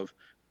of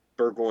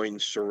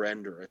Burgoyne's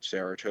surrender at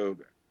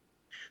Saratoga.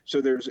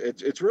 So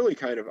it's really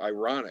kind of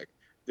ironic.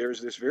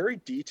 There's this very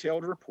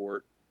detailed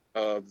report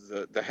of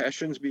the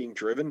Hessians being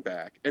driven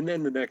back, and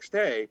then the next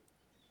day,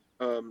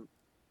 when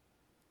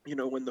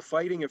the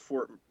fighting at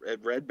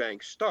Red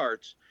Bank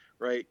starts,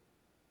 right,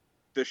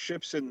 the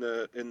ships in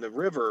the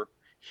river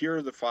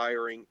hear the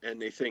firing and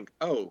they think,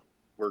 oh,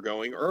 we're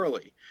going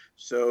early.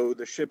 So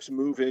the ships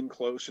move in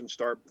close and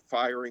start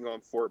firing on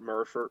Fort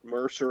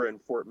Mercer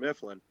and Fort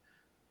Mifflin.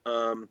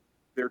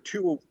 They're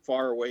too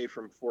far away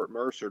from Fort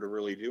Mercer to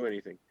really do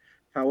anything.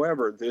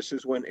 However, this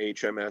is when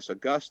HMS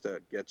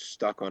Augusta gets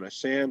stuck on a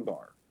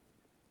sandbar.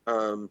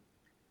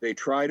 They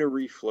try to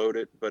refloat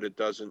it, but it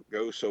doesn't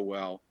go so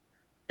well.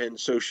 And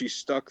so she's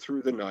stuck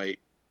through the night.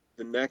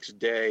 The next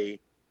day,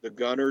 the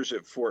gunners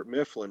at Fort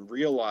Mifflin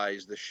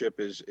realize the ship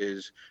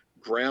is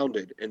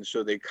grounded, and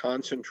so they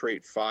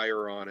concentrate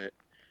fire on it.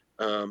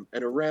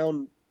 And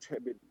around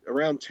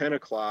 10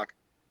 o'clock,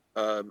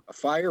 a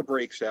fire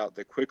breaks out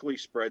that quickly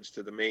spreads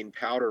to the main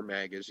powder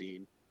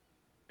magazine,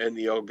 and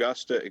the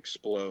Augusta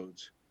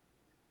explodes.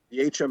 The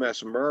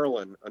HMS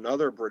Merlin,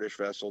 another British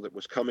vessel that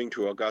was coming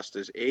to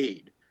Augusta's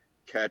aid,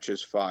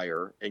 catches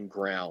fire and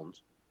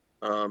grounds.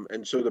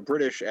 And so the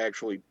British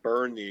actually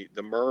burn the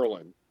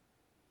Merlin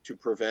to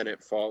prevent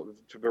it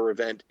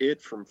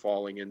from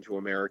falling into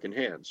American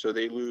hands. So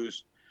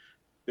there's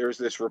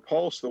this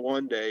repulse the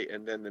one day,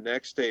 and then the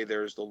next day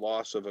there's the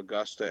loss of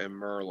Augusta and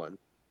Merlin.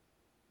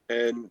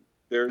 And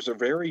there's a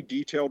very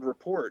detailed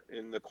report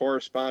in the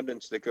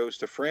correspondence that goes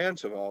to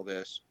France of all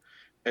this.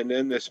 And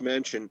then this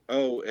mention,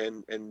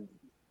 and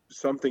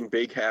something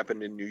big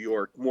happened in New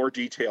York, more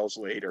details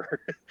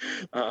later.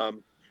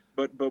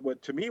 But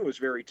what to me was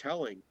very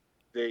telling,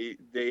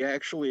 they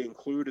actually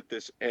include at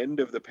this end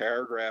of the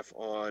paragraph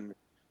on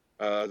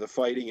the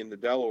fighting in the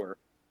Delaware,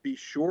 be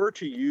sure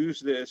to use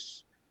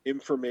this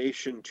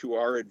information to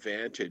our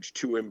advantage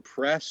to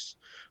impress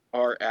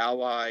our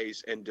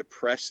allies and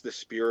depress the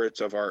spirits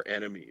of our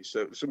enemies.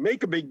 So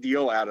make a big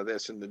deal out of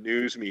this in the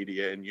news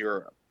media in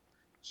Europe.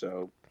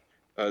 So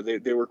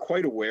they were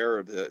quite aware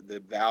of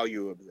the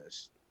value of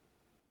this.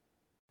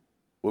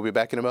 We'll be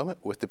back in a moment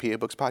with the PA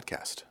Books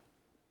Podcast.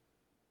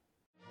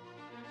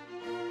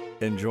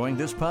 Enjoying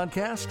this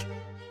podcast?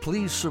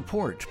 Please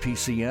support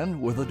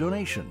PCN with a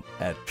donation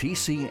at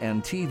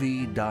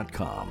pcntv.com.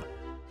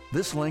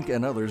 This link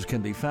and others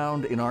can be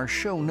found in our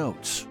show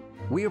notes.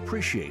 We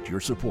appreciate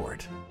your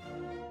support.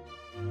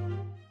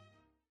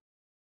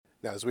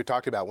 Now, as we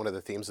talked about, one of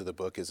the themes of the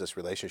book is this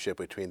relationship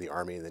between the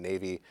Army and the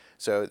Navy.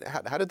 So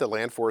how did the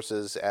land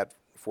forces at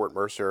Fort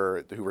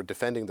Mercer, who were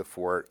defending the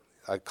fort,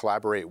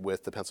 collaborate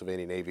with the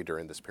Pennsylvania Navy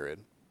during this period?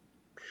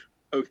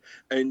 Okay.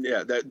 And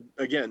yeah, that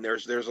again,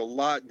 there's a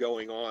lot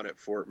going on at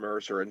Fort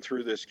Mercer and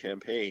through this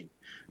campaign,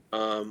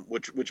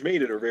 which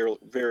made it a very,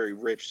 very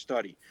rich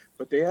study.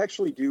 But they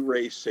actually do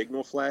raise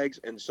signal flags,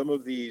 and some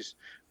of these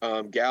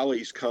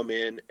galleys come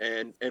in,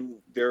 and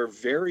they're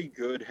very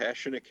good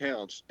Hessian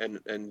accounts,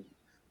 and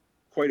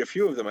quite a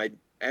few of them. I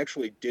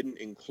actually didn't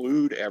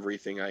include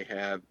everything I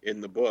have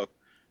in the book,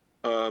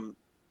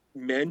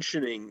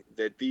 mentioning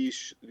that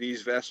these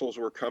vessels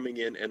were coming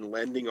in and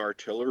lending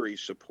artillery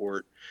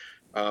support,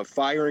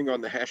 firing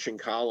on the Hessian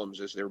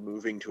columns as they're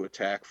moving to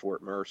attack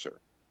Fort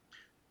Mercer.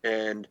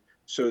 And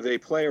so they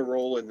play a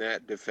role in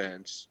that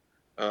defense.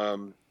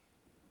 In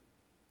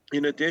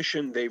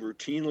addition, they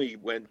routinely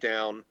went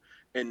down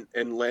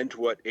and lent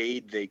what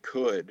aid they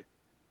could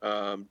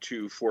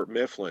to Fort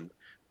Mifflin,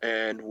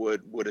 and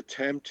would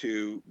attempt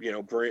to,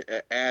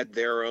 add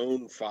their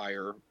own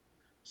fire,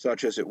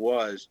 such as it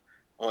was,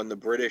 on the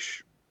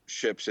British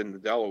ships in the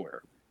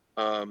Delaware.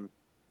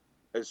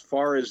 as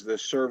far as the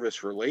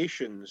service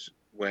relations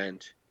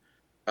went,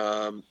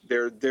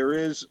 there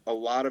is a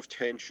lot of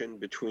tension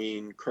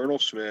between Colonel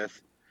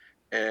Smith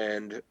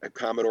and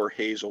Commodore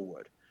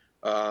Hazelwood.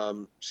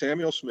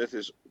 Samuel Smith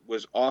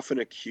was often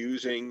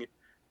accusing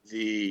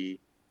the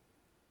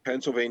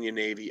Pennsylvania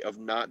Navy of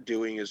not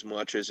doing as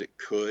much as it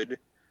could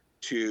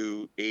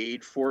to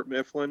aid Fort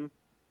Mifflin.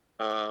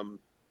 And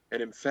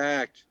in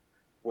fact,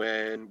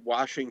 when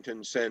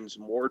Washington sends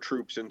more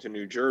troops into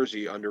New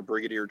Jersey under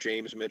Brigadier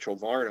James Mitchell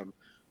Varnum,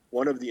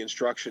 one of the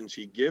instructions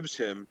he gives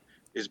him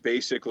is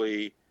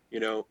basically,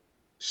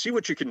 see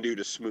what you can do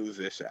to smooth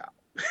this out.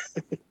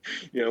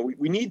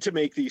 We need to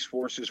make these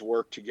forces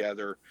work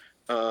together.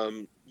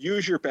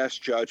 Use your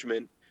best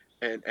judgment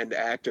and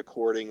act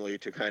accordingly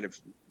to kind of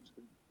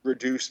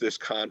reduce this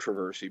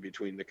controversy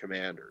between the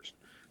commanders.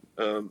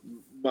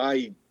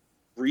 My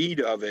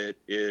read of it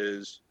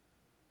is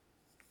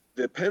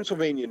the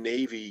Pennsylvania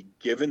Navy,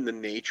 given the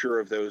nature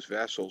of those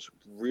vessels,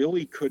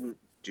 really couldn't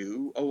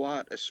do a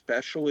lot,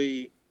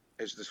 especially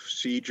as the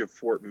siege of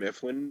Fort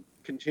Mifflin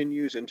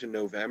continues into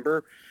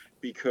November,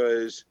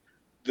 because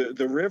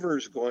the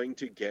river's going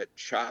to get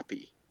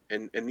choppy.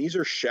 And these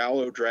are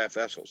shallow draft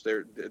vessels.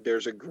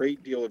 There's a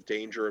great deal of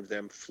danger of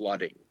them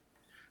flooding.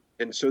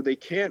 And so they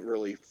can't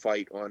really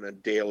fight on a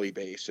daily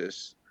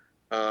basis.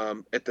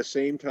 At the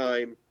same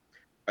time,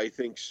 I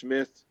think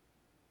Smith,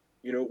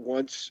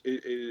 once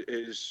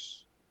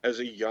is as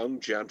a young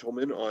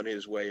gentleman on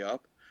his way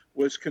up,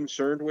 was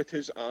concerned with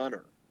his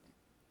honor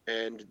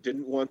and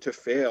didn't want to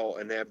fail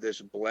and have this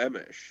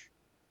blemish.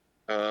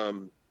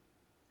 And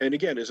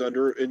again, is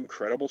under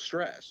incredible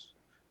stress.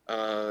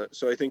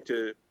 So I think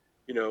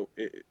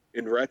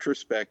in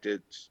retrospect,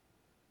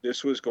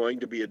 this was going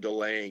to be a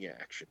delaying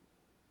action.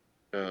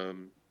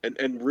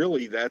 And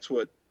really that's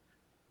what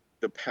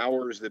the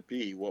powers that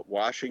be, what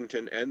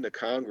Washington and the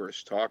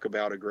Congress talk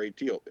about a great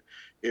deal.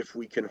 If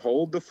we can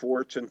hold the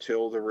forts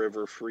until the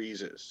river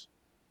freezes,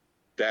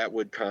 that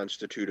would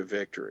constitute a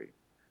victory.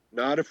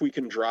 Not if we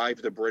can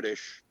drive the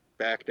British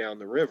back down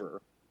the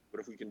river, but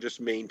if we can just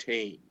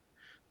maintain.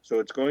 So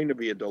it's going to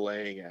be a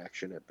delaying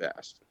action at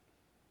best.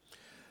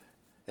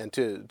 And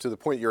to the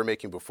point you were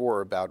making before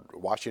about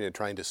Washington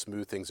trying to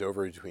smooth things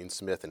over between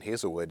Smith and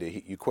Hazelwood,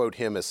 you quote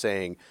him as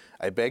saying,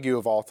 "I beg you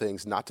of all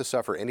things not to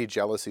suffer any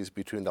jealousies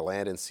between the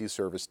land and sea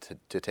service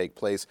to take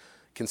place.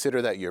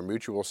 Consider that your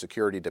mutual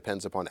security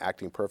depends upon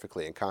acting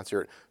perfectly in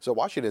concert." So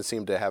Washington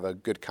seemed to have a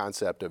good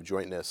concept of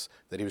jointness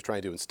that he was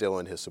trying to instill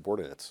in his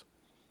subordinates.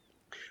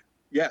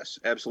 Yes,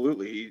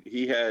 absolutely.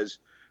 He has,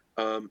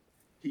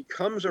 he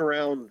comes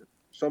around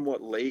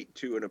somewhat late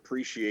to an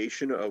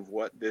appreciation of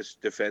what this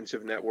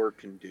defensive network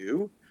can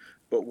do,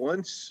 but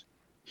once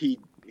he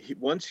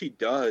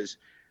does,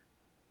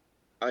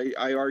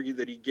 I argue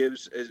that he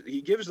gives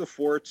the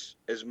forts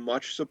as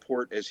much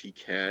support as he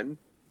can.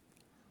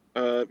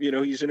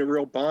 He's in a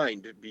real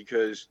bind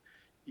because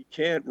he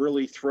can't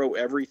really throw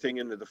everything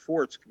into the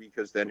forts,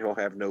 because then he'll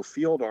have no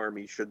field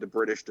army should the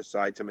British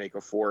decide to make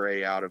a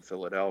foray out of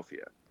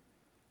Philadelphia.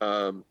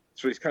 So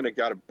he's kind of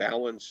got to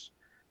balance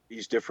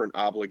these different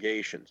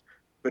obligations.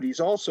 But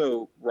he's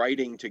also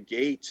writing to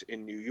Gates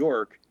in New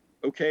York,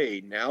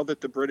 okay, now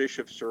that the British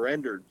have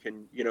surrendered,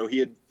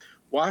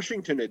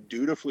 Washington had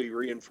dutifully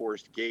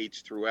reinforced Gates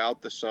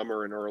throughout the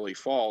summer and early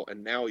fall,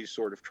 and now he's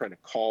sort of trying to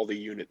call the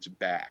units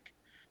back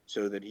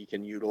so that he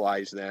can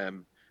utilize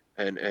them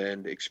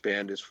and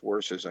expand his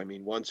forces. I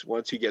mean,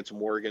 once he gets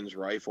Morgan's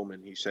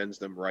riflemen, he sends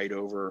them right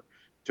over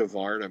to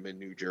Varnum in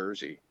New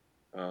Jersey.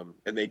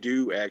 And they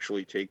do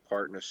actually take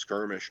part in a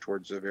skirmish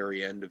towards the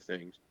very end of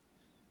things.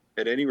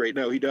 At any rate,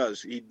 no, he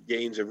does. He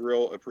gains a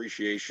real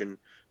appreciation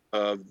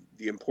of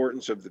the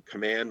importance of the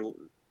command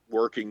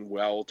working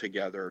well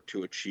together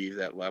to achieve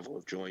that level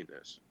of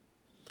jointness.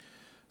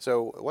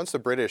 So once the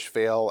British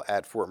fail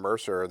at Fort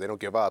Mercer, they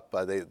don't give up.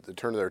 They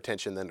turn their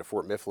attention then to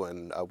Fort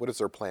Mifflin. What is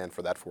their plan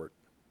for that fort?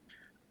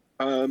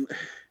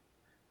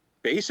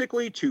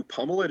 Basically to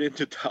pummel it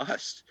into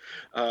dust.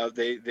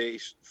 They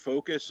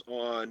focus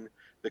on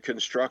the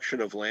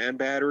construction of land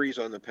batteries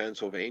on the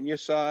Pennsylvania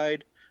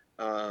side.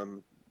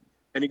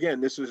 And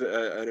again, this is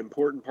an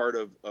important part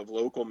of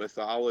local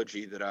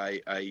mythology that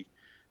I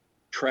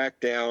track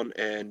down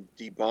and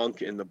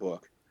debunk in the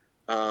book.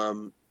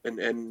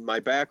 And my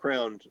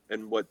background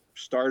and what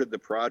started the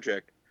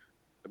project,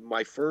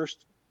 my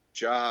first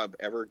job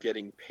ever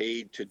getting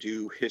paid to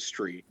do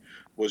history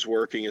was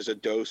working as a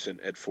docent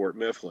at Fort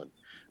Mifflin.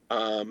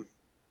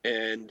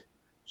 And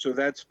so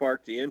that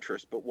sparked the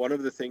interest. But one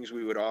of the things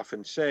we would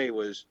often say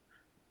was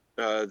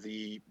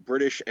the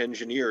British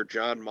engineer,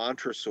 John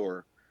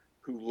Montresor,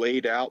 who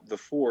laid out the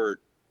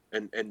fort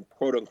and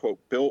quote unquote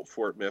built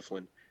Fort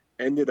Mifflin,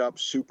 ended up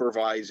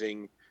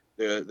supervising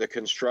the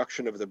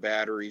construction of the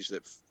batteries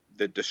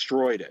that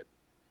destroyed it.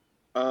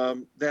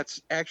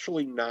 That's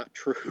actually not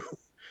true.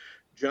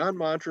 John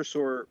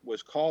Montresor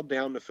was called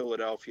down to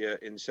Philadelphia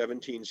in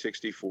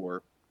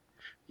 1764.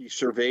 He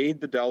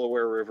surveyed the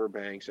Delaware River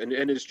banks, and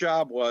his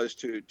job was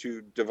to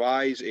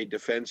devise a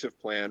defensive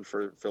plan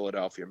for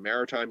Philadelphia,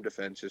 maritime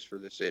defenses for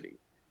the city.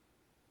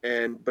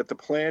 but the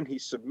plan he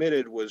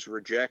submitted was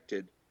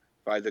rejected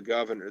by the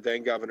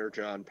then Governor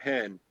John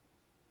Penn,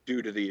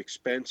 due to the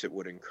expense it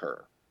would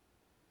incur.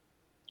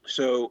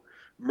 So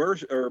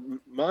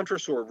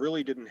Montresor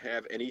really didn't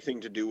have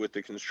anything to do with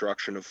the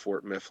construction of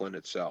Fort Mifflin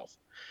itself.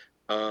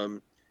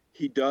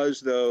 He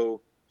does,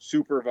 though,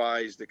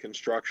 supervise the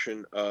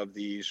construction of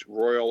these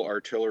Royal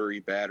Artillery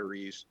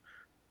batteries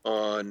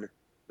on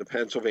the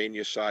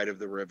Pennsylvania side of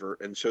the river.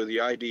 And so the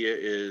idea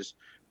is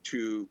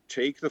to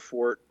take the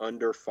fort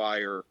under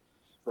fire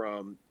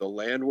from the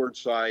landward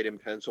side in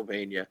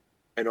Pennsylvania,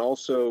 and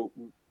also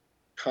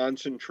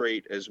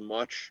concentrate as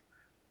much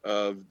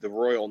of the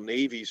Royal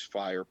Navy's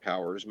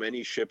firepower, as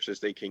many ships as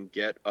they can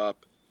get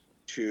up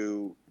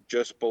to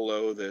just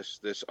below this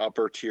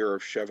upper tier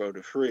of Chevaux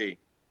de Frise,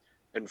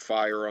 and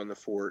fire on the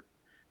fort,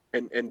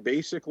 and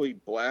basically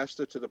blast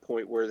it to the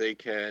point where they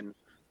can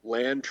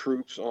land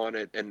troops on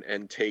it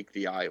and take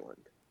the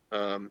island.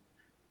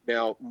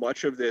 Now,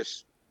 much of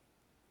this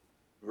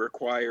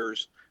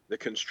requires the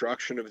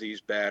construction of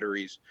these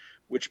batteries,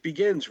 which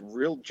begins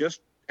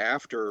just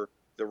after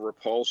the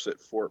repulse at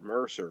Fort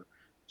Mercer.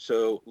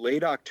 So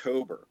late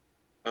October,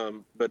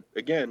 but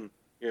again,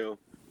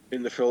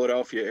 in the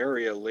Philadelphia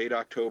area, late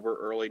October,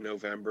 early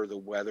November, the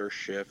weather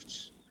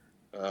shifts.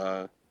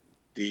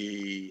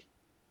 The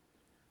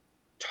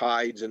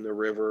tides in the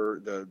river,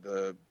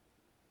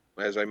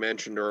 as I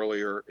mentioned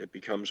earlier, it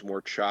becomes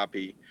more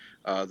choppy.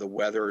 The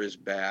weather is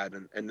bad,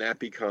 and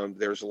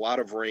there's a lot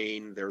of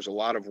rain, there's a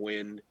lot of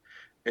wind,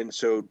 and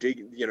so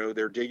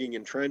they're digging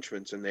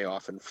entrenchments, and they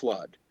often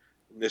flood.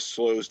 And this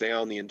slows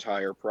down the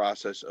entire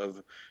process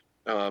of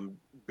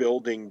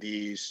building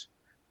these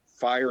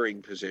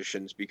firing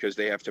positions, because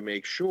they have to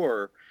make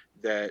sure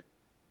that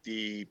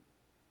the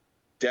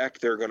deck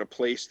they're going to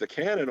place the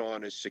cannon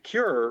on is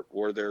secure,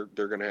 or they're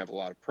going to have a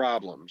lot of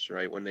problems,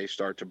 right, when they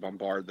start to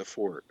bombard the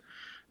fort.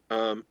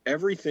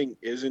 Everything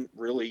isn't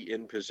really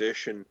in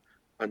position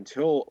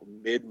until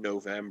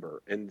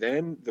mid-November, and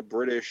then the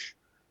British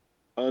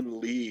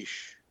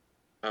unleash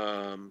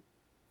a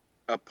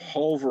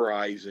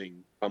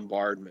pulverizing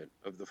bombardment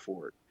of the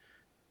fort.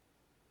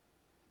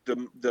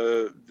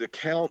 The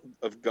count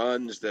of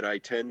guns that I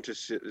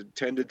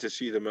tended to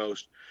see the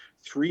most,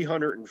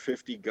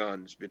 350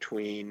 guns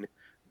between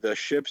the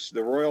ships,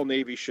 the Royal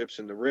Navy ships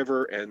in the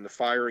river, and the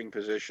firing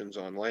positions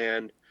on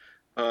land.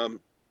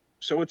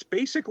 So it's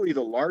basically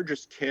the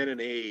largest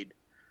cannonade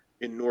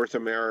in North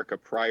America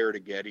prior to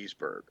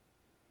Gettysburg,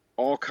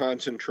 all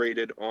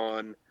concentrated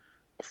on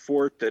a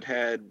fort that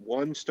had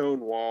one stone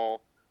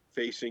wall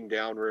facing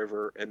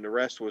downriver, and the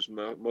rest was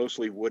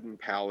mostly wooden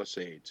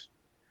palisades.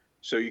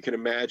 So you can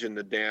imagine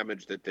the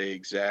damage that they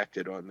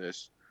exacted on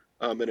this.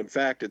 And in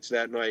fact, it's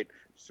that night.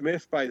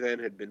 Smith by then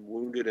had been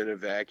wounded and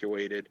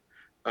evacuated.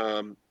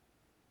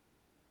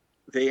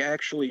 They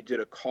actually did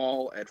a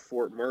call at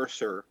Fort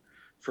Mercer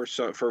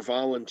for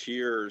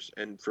volunteers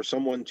and for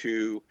someone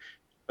to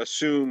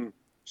assume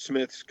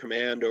Smith's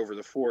command over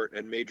the fort,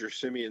 and Major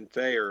Simeon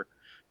Thayer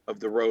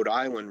of the Rhode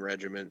Island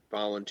Regiment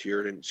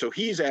volunteered, and so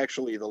he's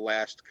actually the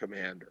last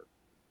commander,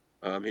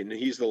 and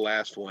he's the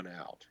last one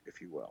out,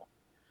 if you will.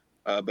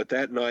 But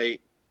that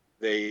night,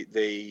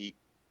 they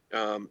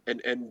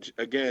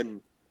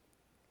again,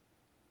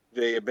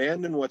 they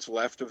abandoned what's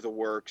left of the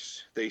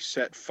works. They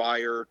set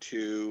fire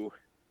to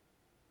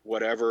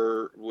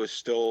whatever was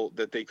still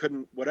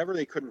whatever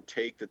they couldn't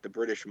take that the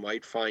British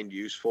might find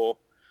useful.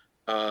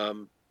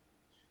 They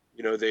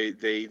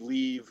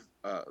leave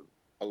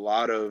a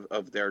lot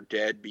of their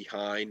dead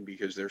behind,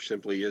 because there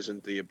simply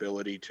isn't the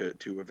ability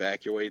to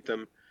evacuate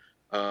them.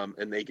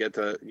 And they get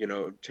to,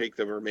 take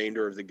the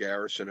remainder of the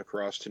garrison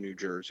across to New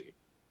Jersey.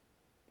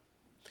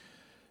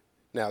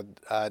 Now,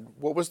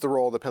 what was the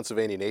role of the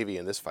Pennsylvania Navy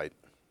in this fight?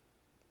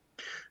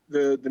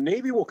 The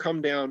Navy will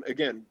come down,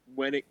 again,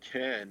 when it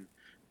can,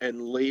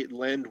 and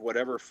lend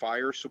whatever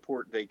fire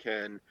support they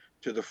can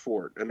to the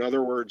fort. In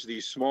other words,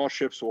 these small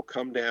ships will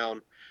come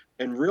down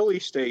and really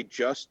stay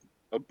just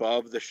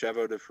above the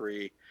Chevaux de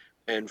Frise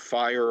and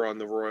fire on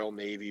the Royal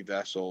Navy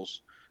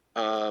vessels,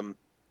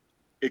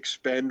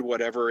 expend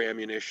whatever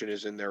ammunition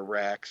is in their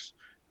racks,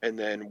 and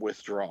then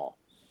withdraw.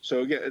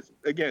 So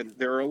again,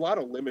 there are a lot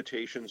of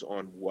limitations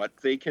on what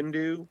they can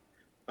do,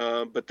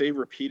 but they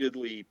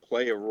repeatedly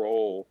play a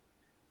role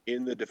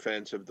in the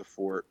defense of the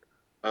fort.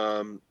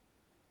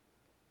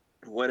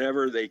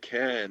 Whenever they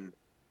can,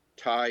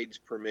 tides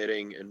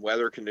permitting and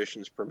weather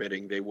conditions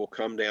permitting, they will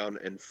come down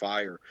and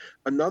fire.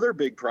 Another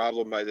big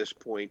problem by this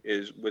point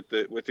is with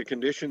the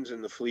conditions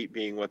in the fleet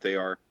being what they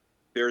are,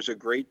 there's a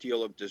great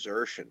deal of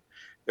desertion.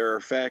 There are,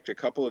 in fact, a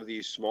couple of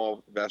these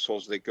small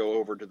vessels that go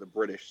over to the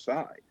British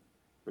side.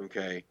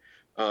 Okay,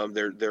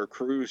 their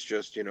crews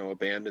just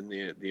abandon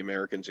the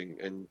Americans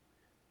and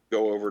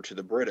go over to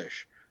the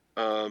British.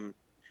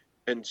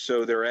 And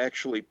so they're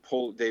actually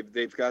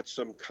they've got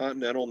some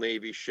Continental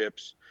Navy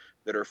ships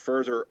that are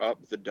further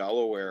up the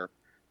Delaware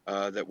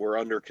that were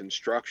under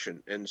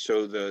construction. And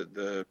so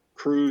the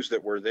crews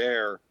that were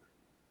there,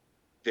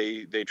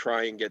 they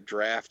try and get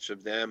drafts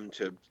of them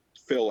to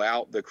fill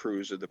out the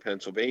crews of the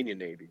Pennsylvania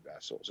Navy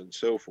vessels and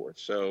so forth.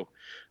 So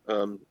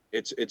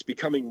it's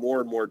becoming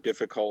more and more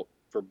difficult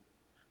for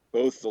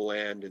both the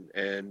land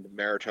and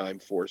maritime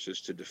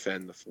forces to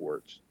defend the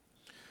forts.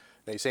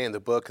 Now, you say in the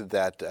book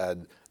that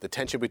the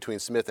tension between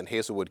Smith and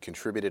Hazelwood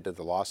contributed to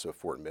the loss of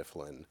Fort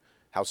Mifflin.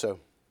 How so?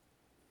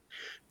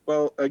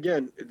 Well,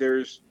 again,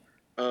 there's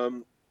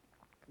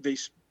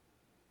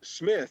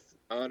Smith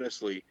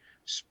honestly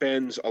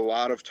spends a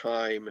lot of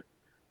time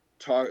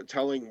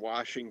telling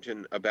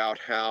Washington about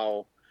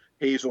how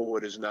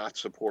Hazelwood is not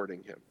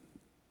supporting him,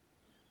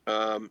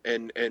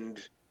 and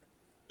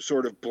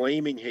sort of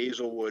blaming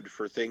Hazelwood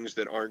for things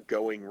that aren't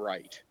going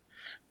right,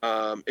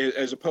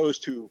 as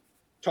opposed to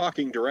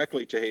talking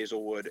directly to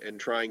Hazelwood and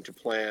trying to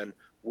plan,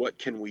 what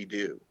can we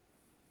do?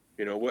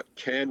 What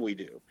can we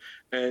do?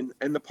 And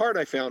the part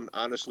I found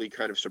honestly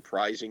kind of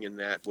surprising in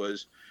that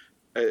was,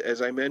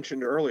 as I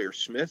mentioned earlier,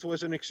 Smith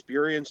was an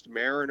experienced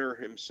mariner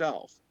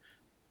himself.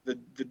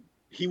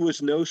 He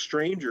was no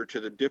stranger to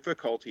the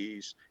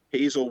difficulties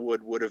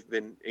Hazelwood would have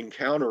been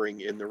encountering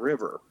in the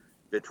river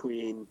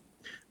between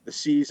the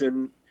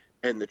season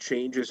and the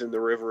changes in the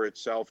river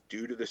itself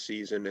due to the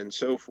season and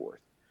so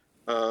forth.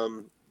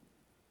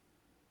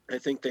 I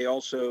think they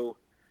also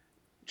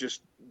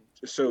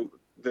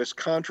this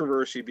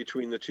controversy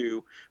between the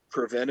two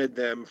prevented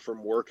them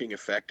from working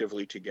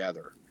effectively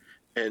together.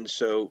 And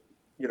so,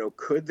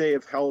 could they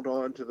have held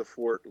on to the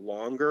fort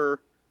longer?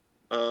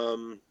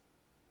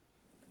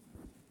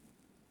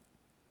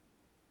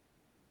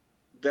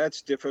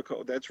 That's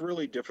difficult. That's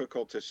really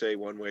difficult to say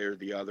one way or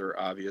the other,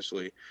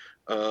 obviously.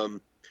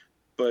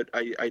 But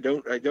I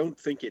don't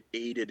think it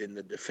aided in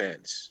the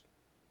defense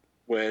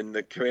when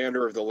the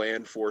commander of the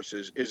land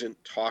forces isn't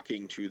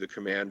talking to the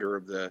commander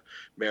of the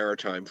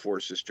maritime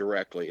forces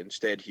directly.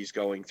 Instead, he's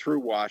going through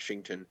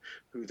Washington,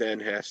 who then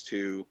has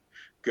to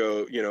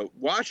go,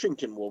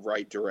 Washington will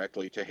write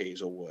directly to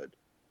Hazelwood.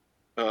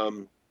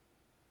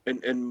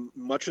 And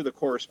much of the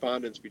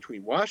correspondence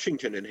between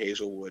Washington and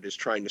Hazelwood is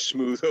trying to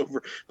smooth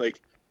over,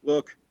 like,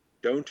 look,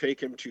 don't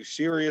take him too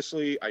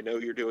seriously. I know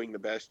you're doing the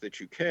best that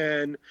you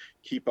can.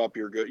 Keep up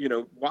your good.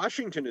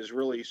 Washington is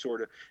really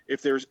sort of,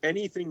 if there's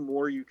anything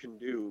more you can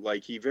do,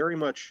 like, he very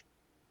much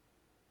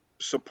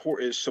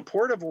is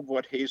supportive of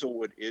what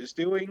Hazelwood is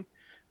doing,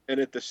 and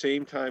at the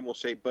same time will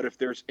say, but if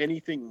there's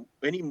any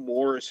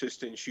more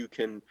assistance you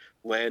can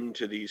lend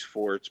to these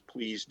forts,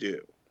 please do.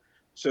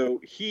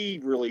 So he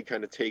really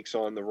kind of takes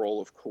on the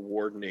role of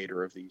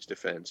coordinator of these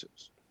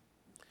defenses.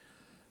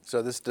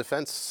 So this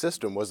defense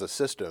system was a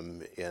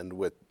system, and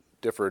with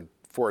different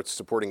forts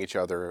supporting each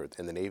other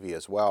in the Navy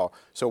as well.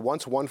 So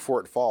once one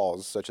fort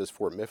falls, such as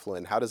Fort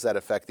Mifflin, how does that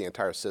affect the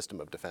entire system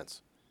of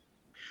defense?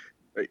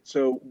 Right.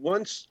 So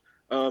once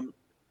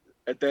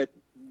at that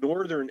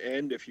northern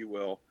end, if you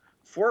will,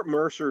 Fort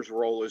Mercer's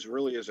role is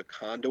really as a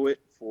conduit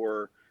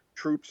for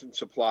troops and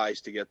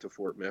supplies to get to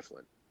Fort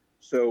Mifflin.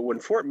 So when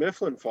Fort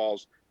Mifflin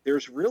falls,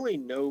 there's really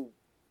no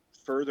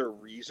further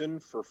reason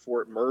for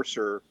Fort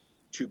Mercer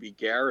to be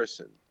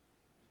garrisoned.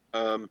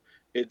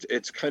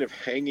 It's kind of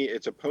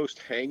it's a post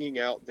hanging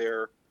out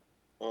there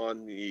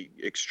on the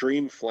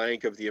extreme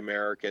flank of the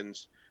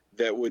Americans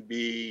that would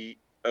be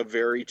a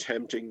very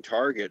tempting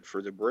target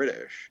for the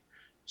British.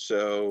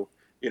 So,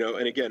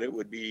 and again, it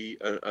would be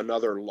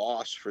another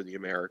loss for the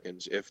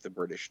Americans if the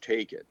British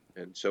take it.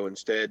 And so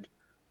instead,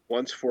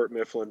 once Fort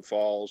Mifflin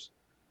falls,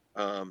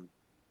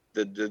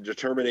 the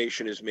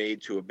determination is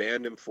made to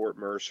abandon Fort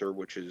Mercer,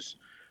 which is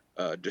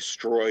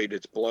destroyed,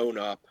 it's blown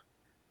up,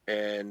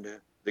 and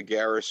the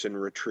garrison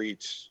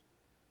retreats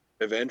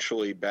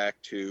eventually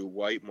back to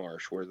White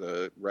Marsh, where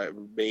the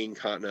main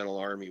Continental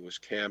Army was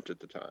camped at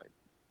the time.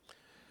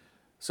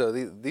 So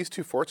these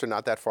two forts are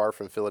not that far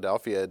from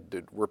Philadelphia.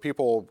 Were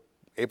people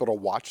able to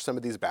watch some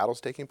of these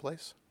battles taking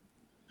place?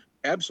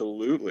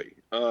 Absolutely.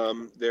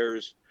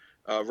 There's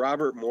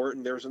Robert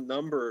Morton. There's a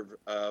number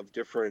of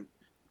different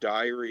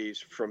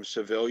diaries from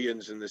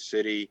civilians in the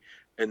city,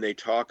 and they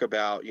talk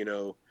about,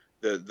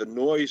 the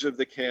noise of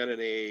the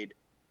cannonade.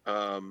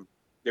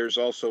 There's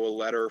also a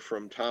letter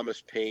from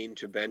Thomas Paine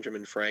to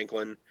Benjamin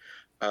Franklin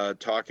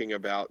talking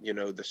about,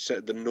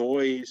 the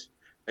noise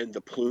and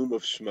the plume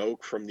of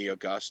smoke from the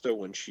Augusta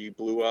when she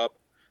blew up.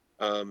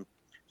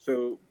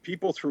 So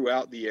people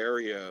throughout the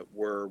area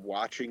were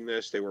watching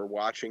this. They were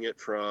watching it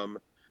from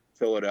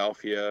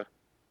Philadelphia,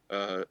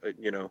 and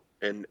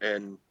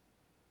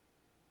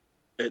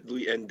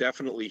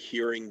definitely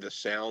hearing the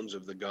sounds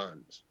of the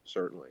guns,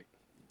 certainly.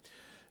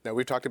 Now,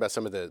 we've talked about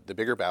some of the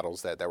bigger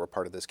battles that were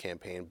part of this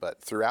campaign,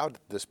 but throughout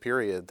this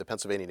period, the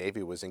Pennsylvania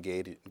Navy was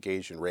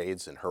engaged in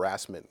raids and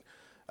harassment,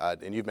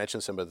 and you've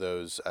mentioned some of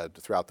those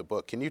throughout the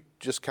book. Can you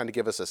just kind of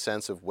give us a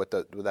sense of what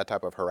that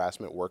type of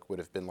harassment work would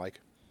have been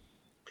like?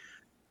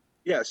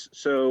 Yes.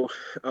 So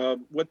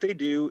what they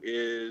do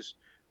is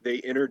they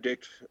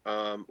interdict,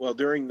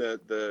 during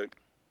the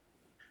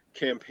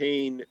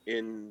campaign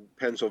in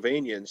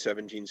Pennsylvania in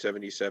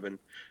 1777,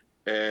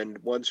 and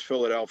once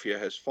Philadelphia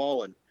has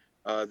fallen,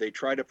 they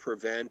try to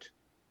prevent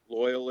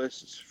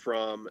loyalists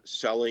from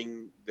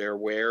selling their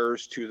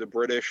wares to the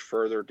British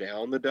further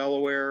down the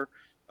Delaware.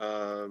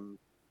 So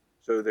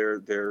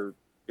they're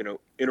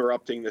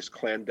interrupting this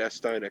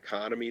clandestine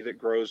economy that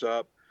grows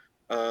up.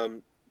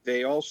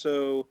 They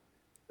also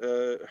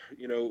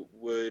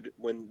would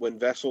when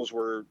vessels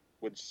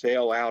would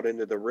sail out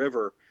into the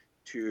river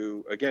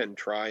to again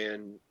try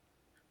and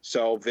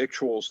sell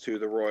victuals to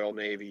the Royal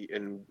Navy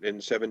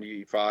in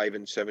 75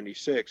 and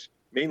 76,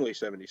 mainly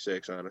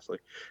 76, honestly,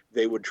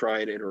 they would try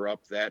and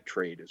interrupt that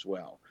trade as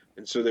well.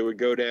 And so they would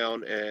go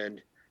down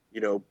and,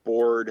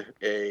 board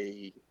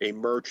a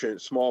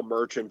small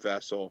merchant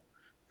vessel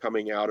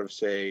coming out of,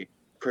 say,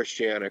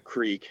 Christiana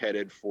Creek,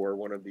 headed for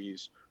one of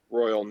these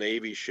Royal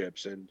Navy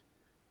ships. And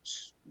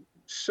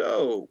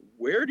so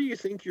where do you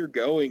think you're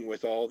going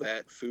with all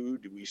that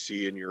food we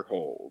see in your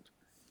hold?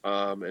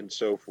 And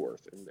so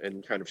forth,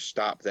 and kind of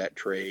stop that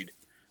trade.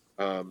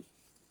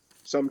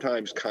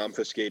 Sometimes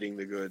confiscating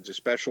the goods,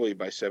 especially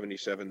by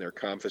 77, they're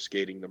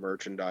confiscating the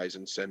merchandise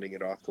and sending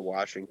it off to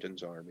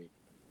Washington's army.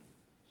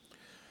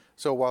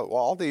 So while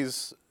all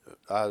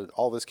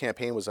this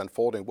campaign was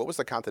unfolding, what was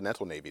the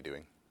Continental Navy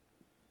doing?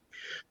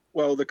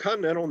 Well, the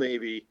Continental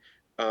Navy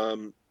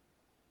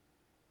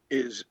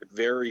is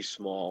very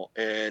small,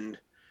 and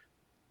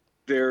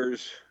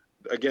there's,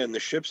 again, the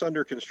ships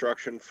under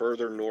construction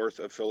further north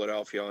of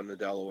Philadelphia on the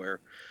Delaware.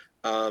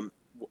 And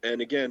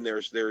again,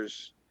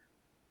 there's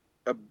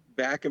a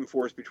back and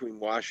forth between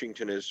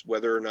Washington as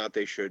whether or not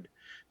they should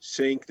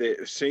sink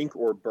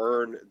or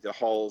burn the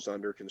hulls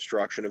under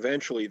construction.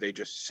 Eventually, they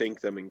just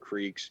sink them in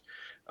creeks,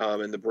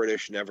 and the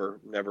British never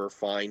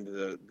find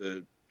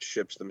the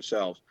ships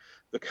themselves.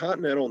 The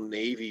Continental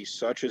Navy,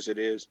 such as it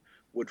is,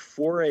 would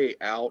foray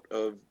out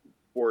of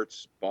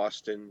ports,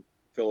 Boston,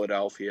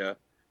 Philadelphia,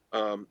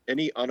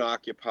 any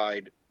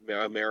unoccupied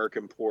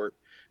American port,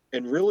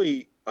 and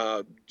really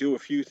do a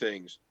few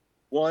things.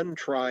 One,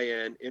 try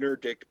and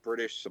interdict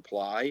British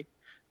supply.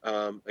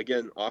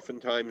 Again,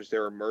 oftentimes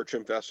there are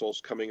merchant vessels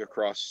coming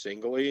across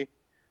singly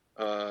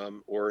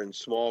or in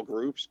small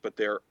groups, but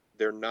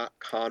they're not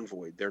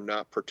convoyed. They're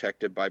not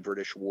protected by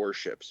British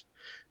warships.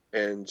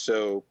 And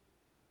so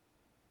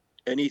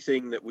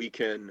anything that we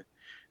can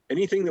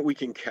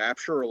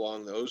capture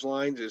along those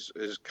lines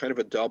is kind of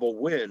a double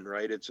win,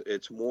 right?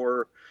 It's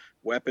more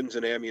weapons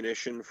and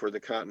ammunition for the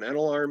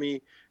Continental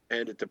Army,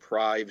 and it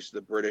deprives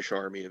the British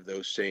Army of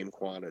those same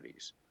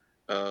quantities.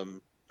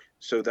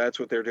 So that's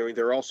what they're doing.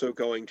 They're also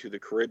going to the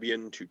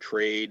Caribbean to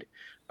trade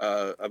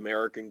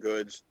American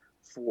goods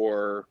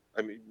for,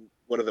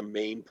 one of the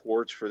main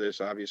ports for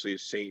this obviously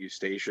is St.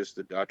 Eustatius,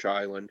 the Dutch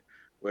island,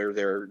 where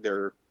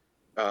they're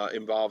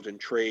involved in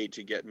trade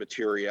to get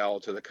materiel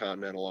to the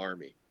Continental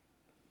Army.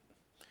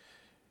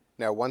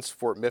 Now, once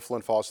Fort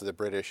Mifflin falls to the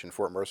British and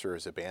Fort Mercer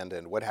is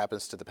abandoned, what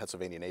happens to the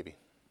Pennsylvania Navy?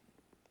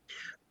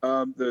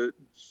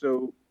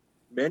 So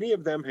many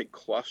of them had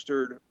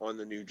clustered on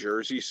the New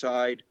Jersey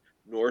side,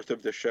 north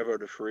of the Chevaux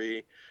de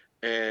Frise,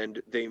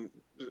 and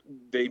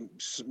they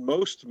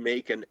most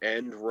make an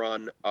end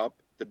run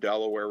up the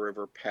Delaware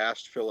River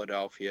past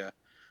Philadelphia.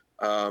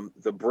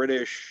 The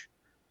British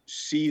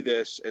see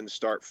this and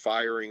start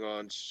firing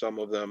on some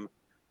of them.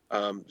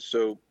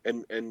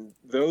 And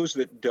those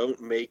that don't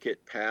make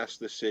it past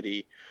the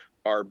city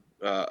are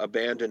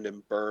abandoned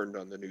and burned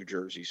on the New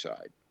Jersey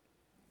side.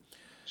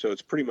 So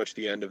it's pretty much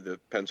the end of the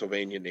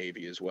Pennsylvania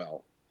Navy as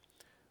well.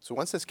 So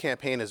once this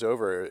campaign is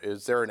over,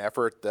 is there an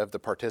effort of the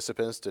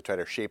participants to try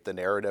to shape the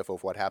narrative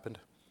of what happened?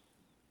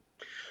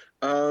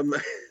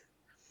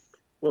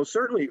 Well,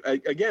 certainly,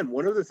 again,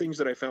 one of the things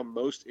that I found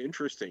most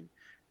interesting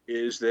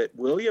is that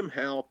William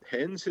Howe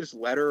pens his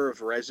letter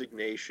of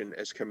resignation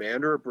as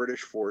commander of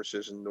British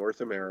forces in North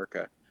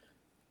America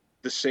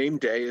the same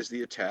day as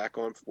the attack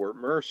on Fort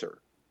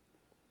Mercer.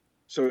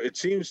 So it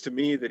seems to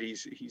me that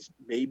he's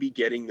maybe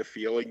getting the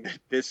feeling that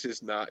this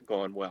has not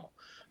gone well.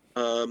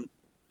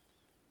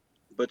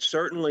 But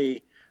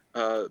certainly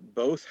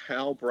both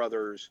Howe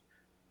brothers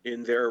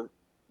in their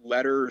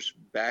letters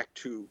back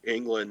to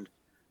England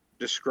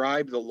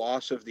describe the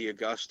loss of the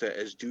Augusta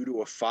as due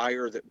to a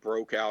fire that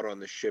broke out on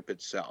the ship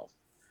itself.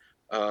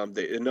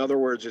 In other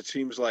words, it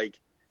seems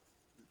like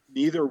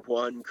neither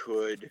one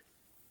could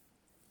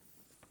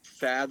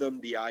fathom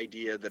the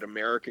idea that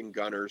American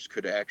gunners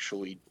could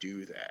actually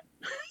do that.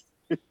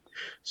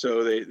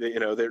 So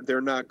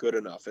they're not good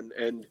enough.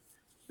 And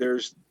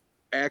there's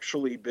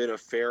actually been a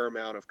fair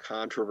amount of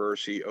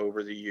controversy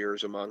over the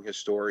years among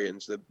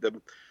historians.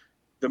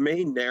 The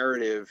main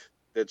narrative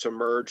that's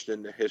emerged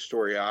in the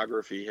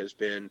historiography has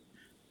been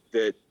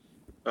that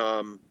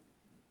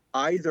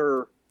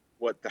either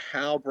what the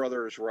Howe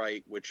brothers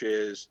write, which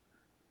is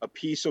a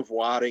piece of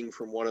wadding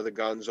from one of the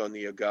guns on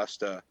the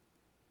Augusta,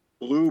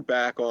 blew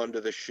back onto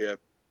the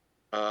ship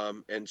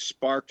and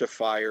sparked a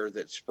fire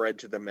that spread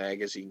to the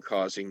magazine,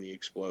 causing the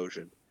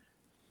explosion.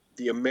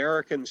 The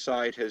American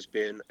side has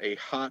been a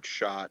hot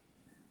shot,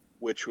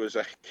 which was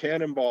a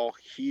cannonball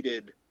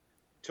heated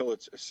till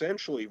it's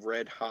essentially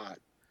red hot,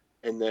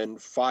 and then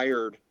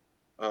fired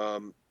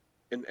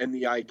And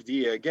the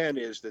idea, again,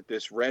 is that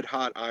this red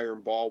hot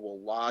iron ball will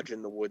lodge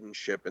in the wooden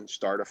ship and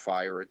start a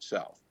fire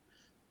itself.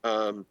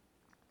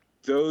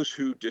 Those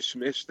who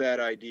dismiss that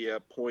idea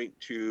point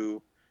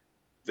to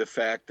the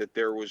fact that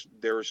there was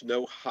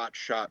no hot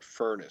shot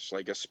furnace,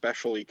 like a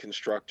specially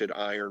constructed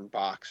iron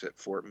box at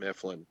Fort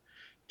Mifflin,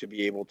 to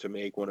be able to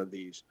make one of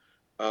these.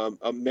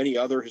 Many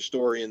other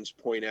historians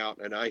point out,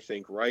 and I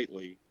think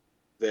rightly,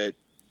 that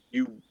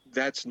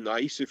that's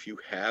nice if you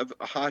have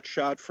a hot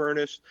shot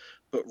furnace,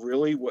 but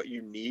really what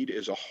you need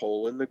is a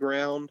hole in the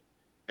ground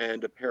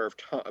and a pair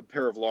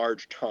of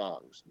large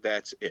tongs.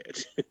 That's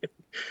it.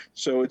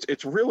 So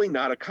it's really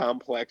not a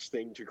complex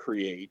thing to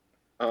create.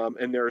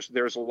 And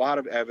there's a lot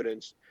of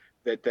evidence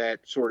that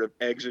sort of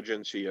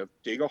exigency of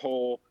dig a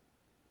hole,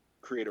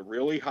 create a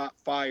really hot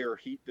fire,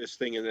 heat this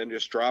thing, and then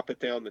just drop it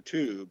down the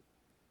tube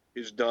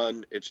is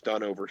done. It's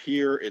done over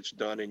here. It's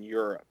done in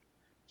Europe.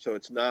 So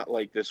it's not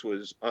like this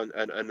was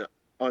an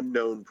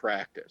unknown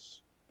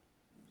practice.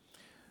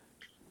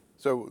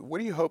 So what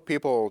do you hope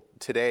people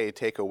today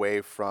take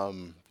away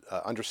from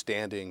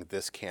understanding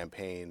this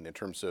campaign in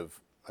terms of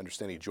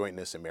understanding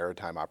jointness in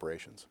maritime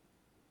operations?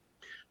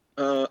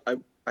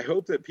 I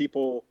hope that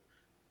people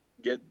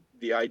get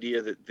the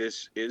idea that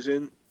this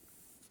isn't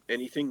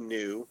anything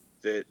new,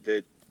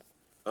 that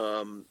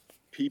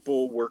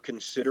people were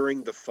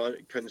considering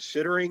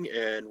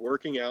and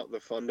working out the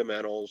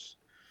fundamentals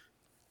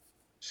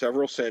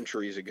several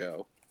centuries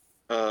ago,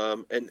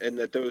 and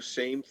that those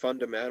same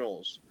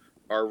fundamentals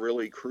are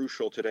really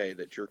crucial today,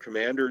 that the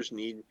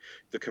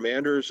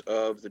commanders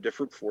of the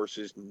different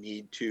forces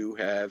need to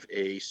have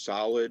a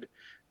solid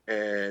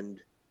and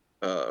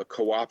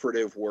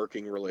cooperative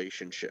working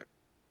relationship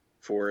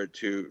for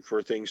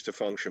things to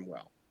function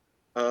well.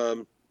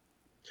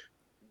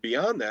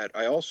 Beyond that,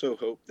 I also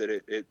hope that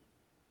it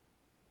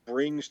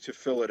brings to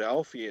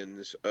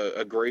Philadelphians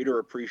a greater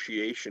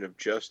appreciation of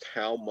just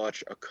how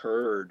much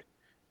occurred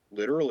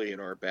literally in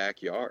our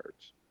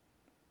backyards.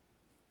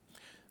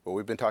 Well,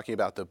 we've been talking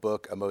about the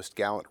book, A Most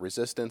Gallant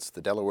Resistance,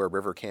 the Delaware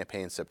River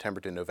Campaign, September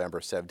to November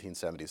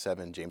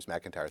 1777. James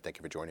McIntyre, thank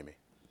you for joining me.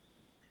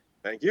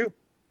 Thank you.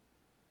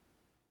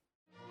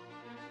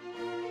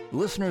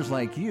 Listeners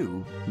like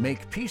you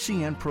make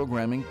PCN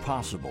programming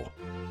possible.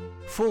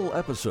 Full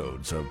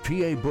episodes of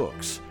PA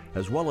Books,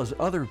 as well as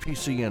other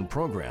PCN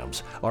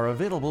programs, are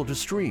available to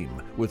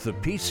stream with the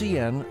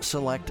PCN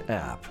Select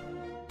app.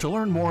 To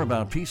learn more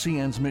about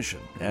PCN's mission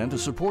and to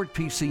support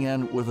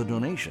PCN with a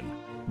donation,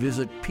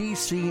 visit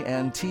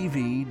PCNTV.com.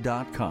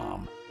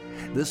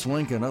 This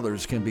link and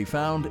others can be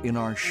found in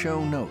our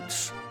show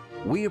notes.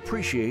 We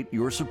appreciate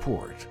your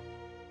support.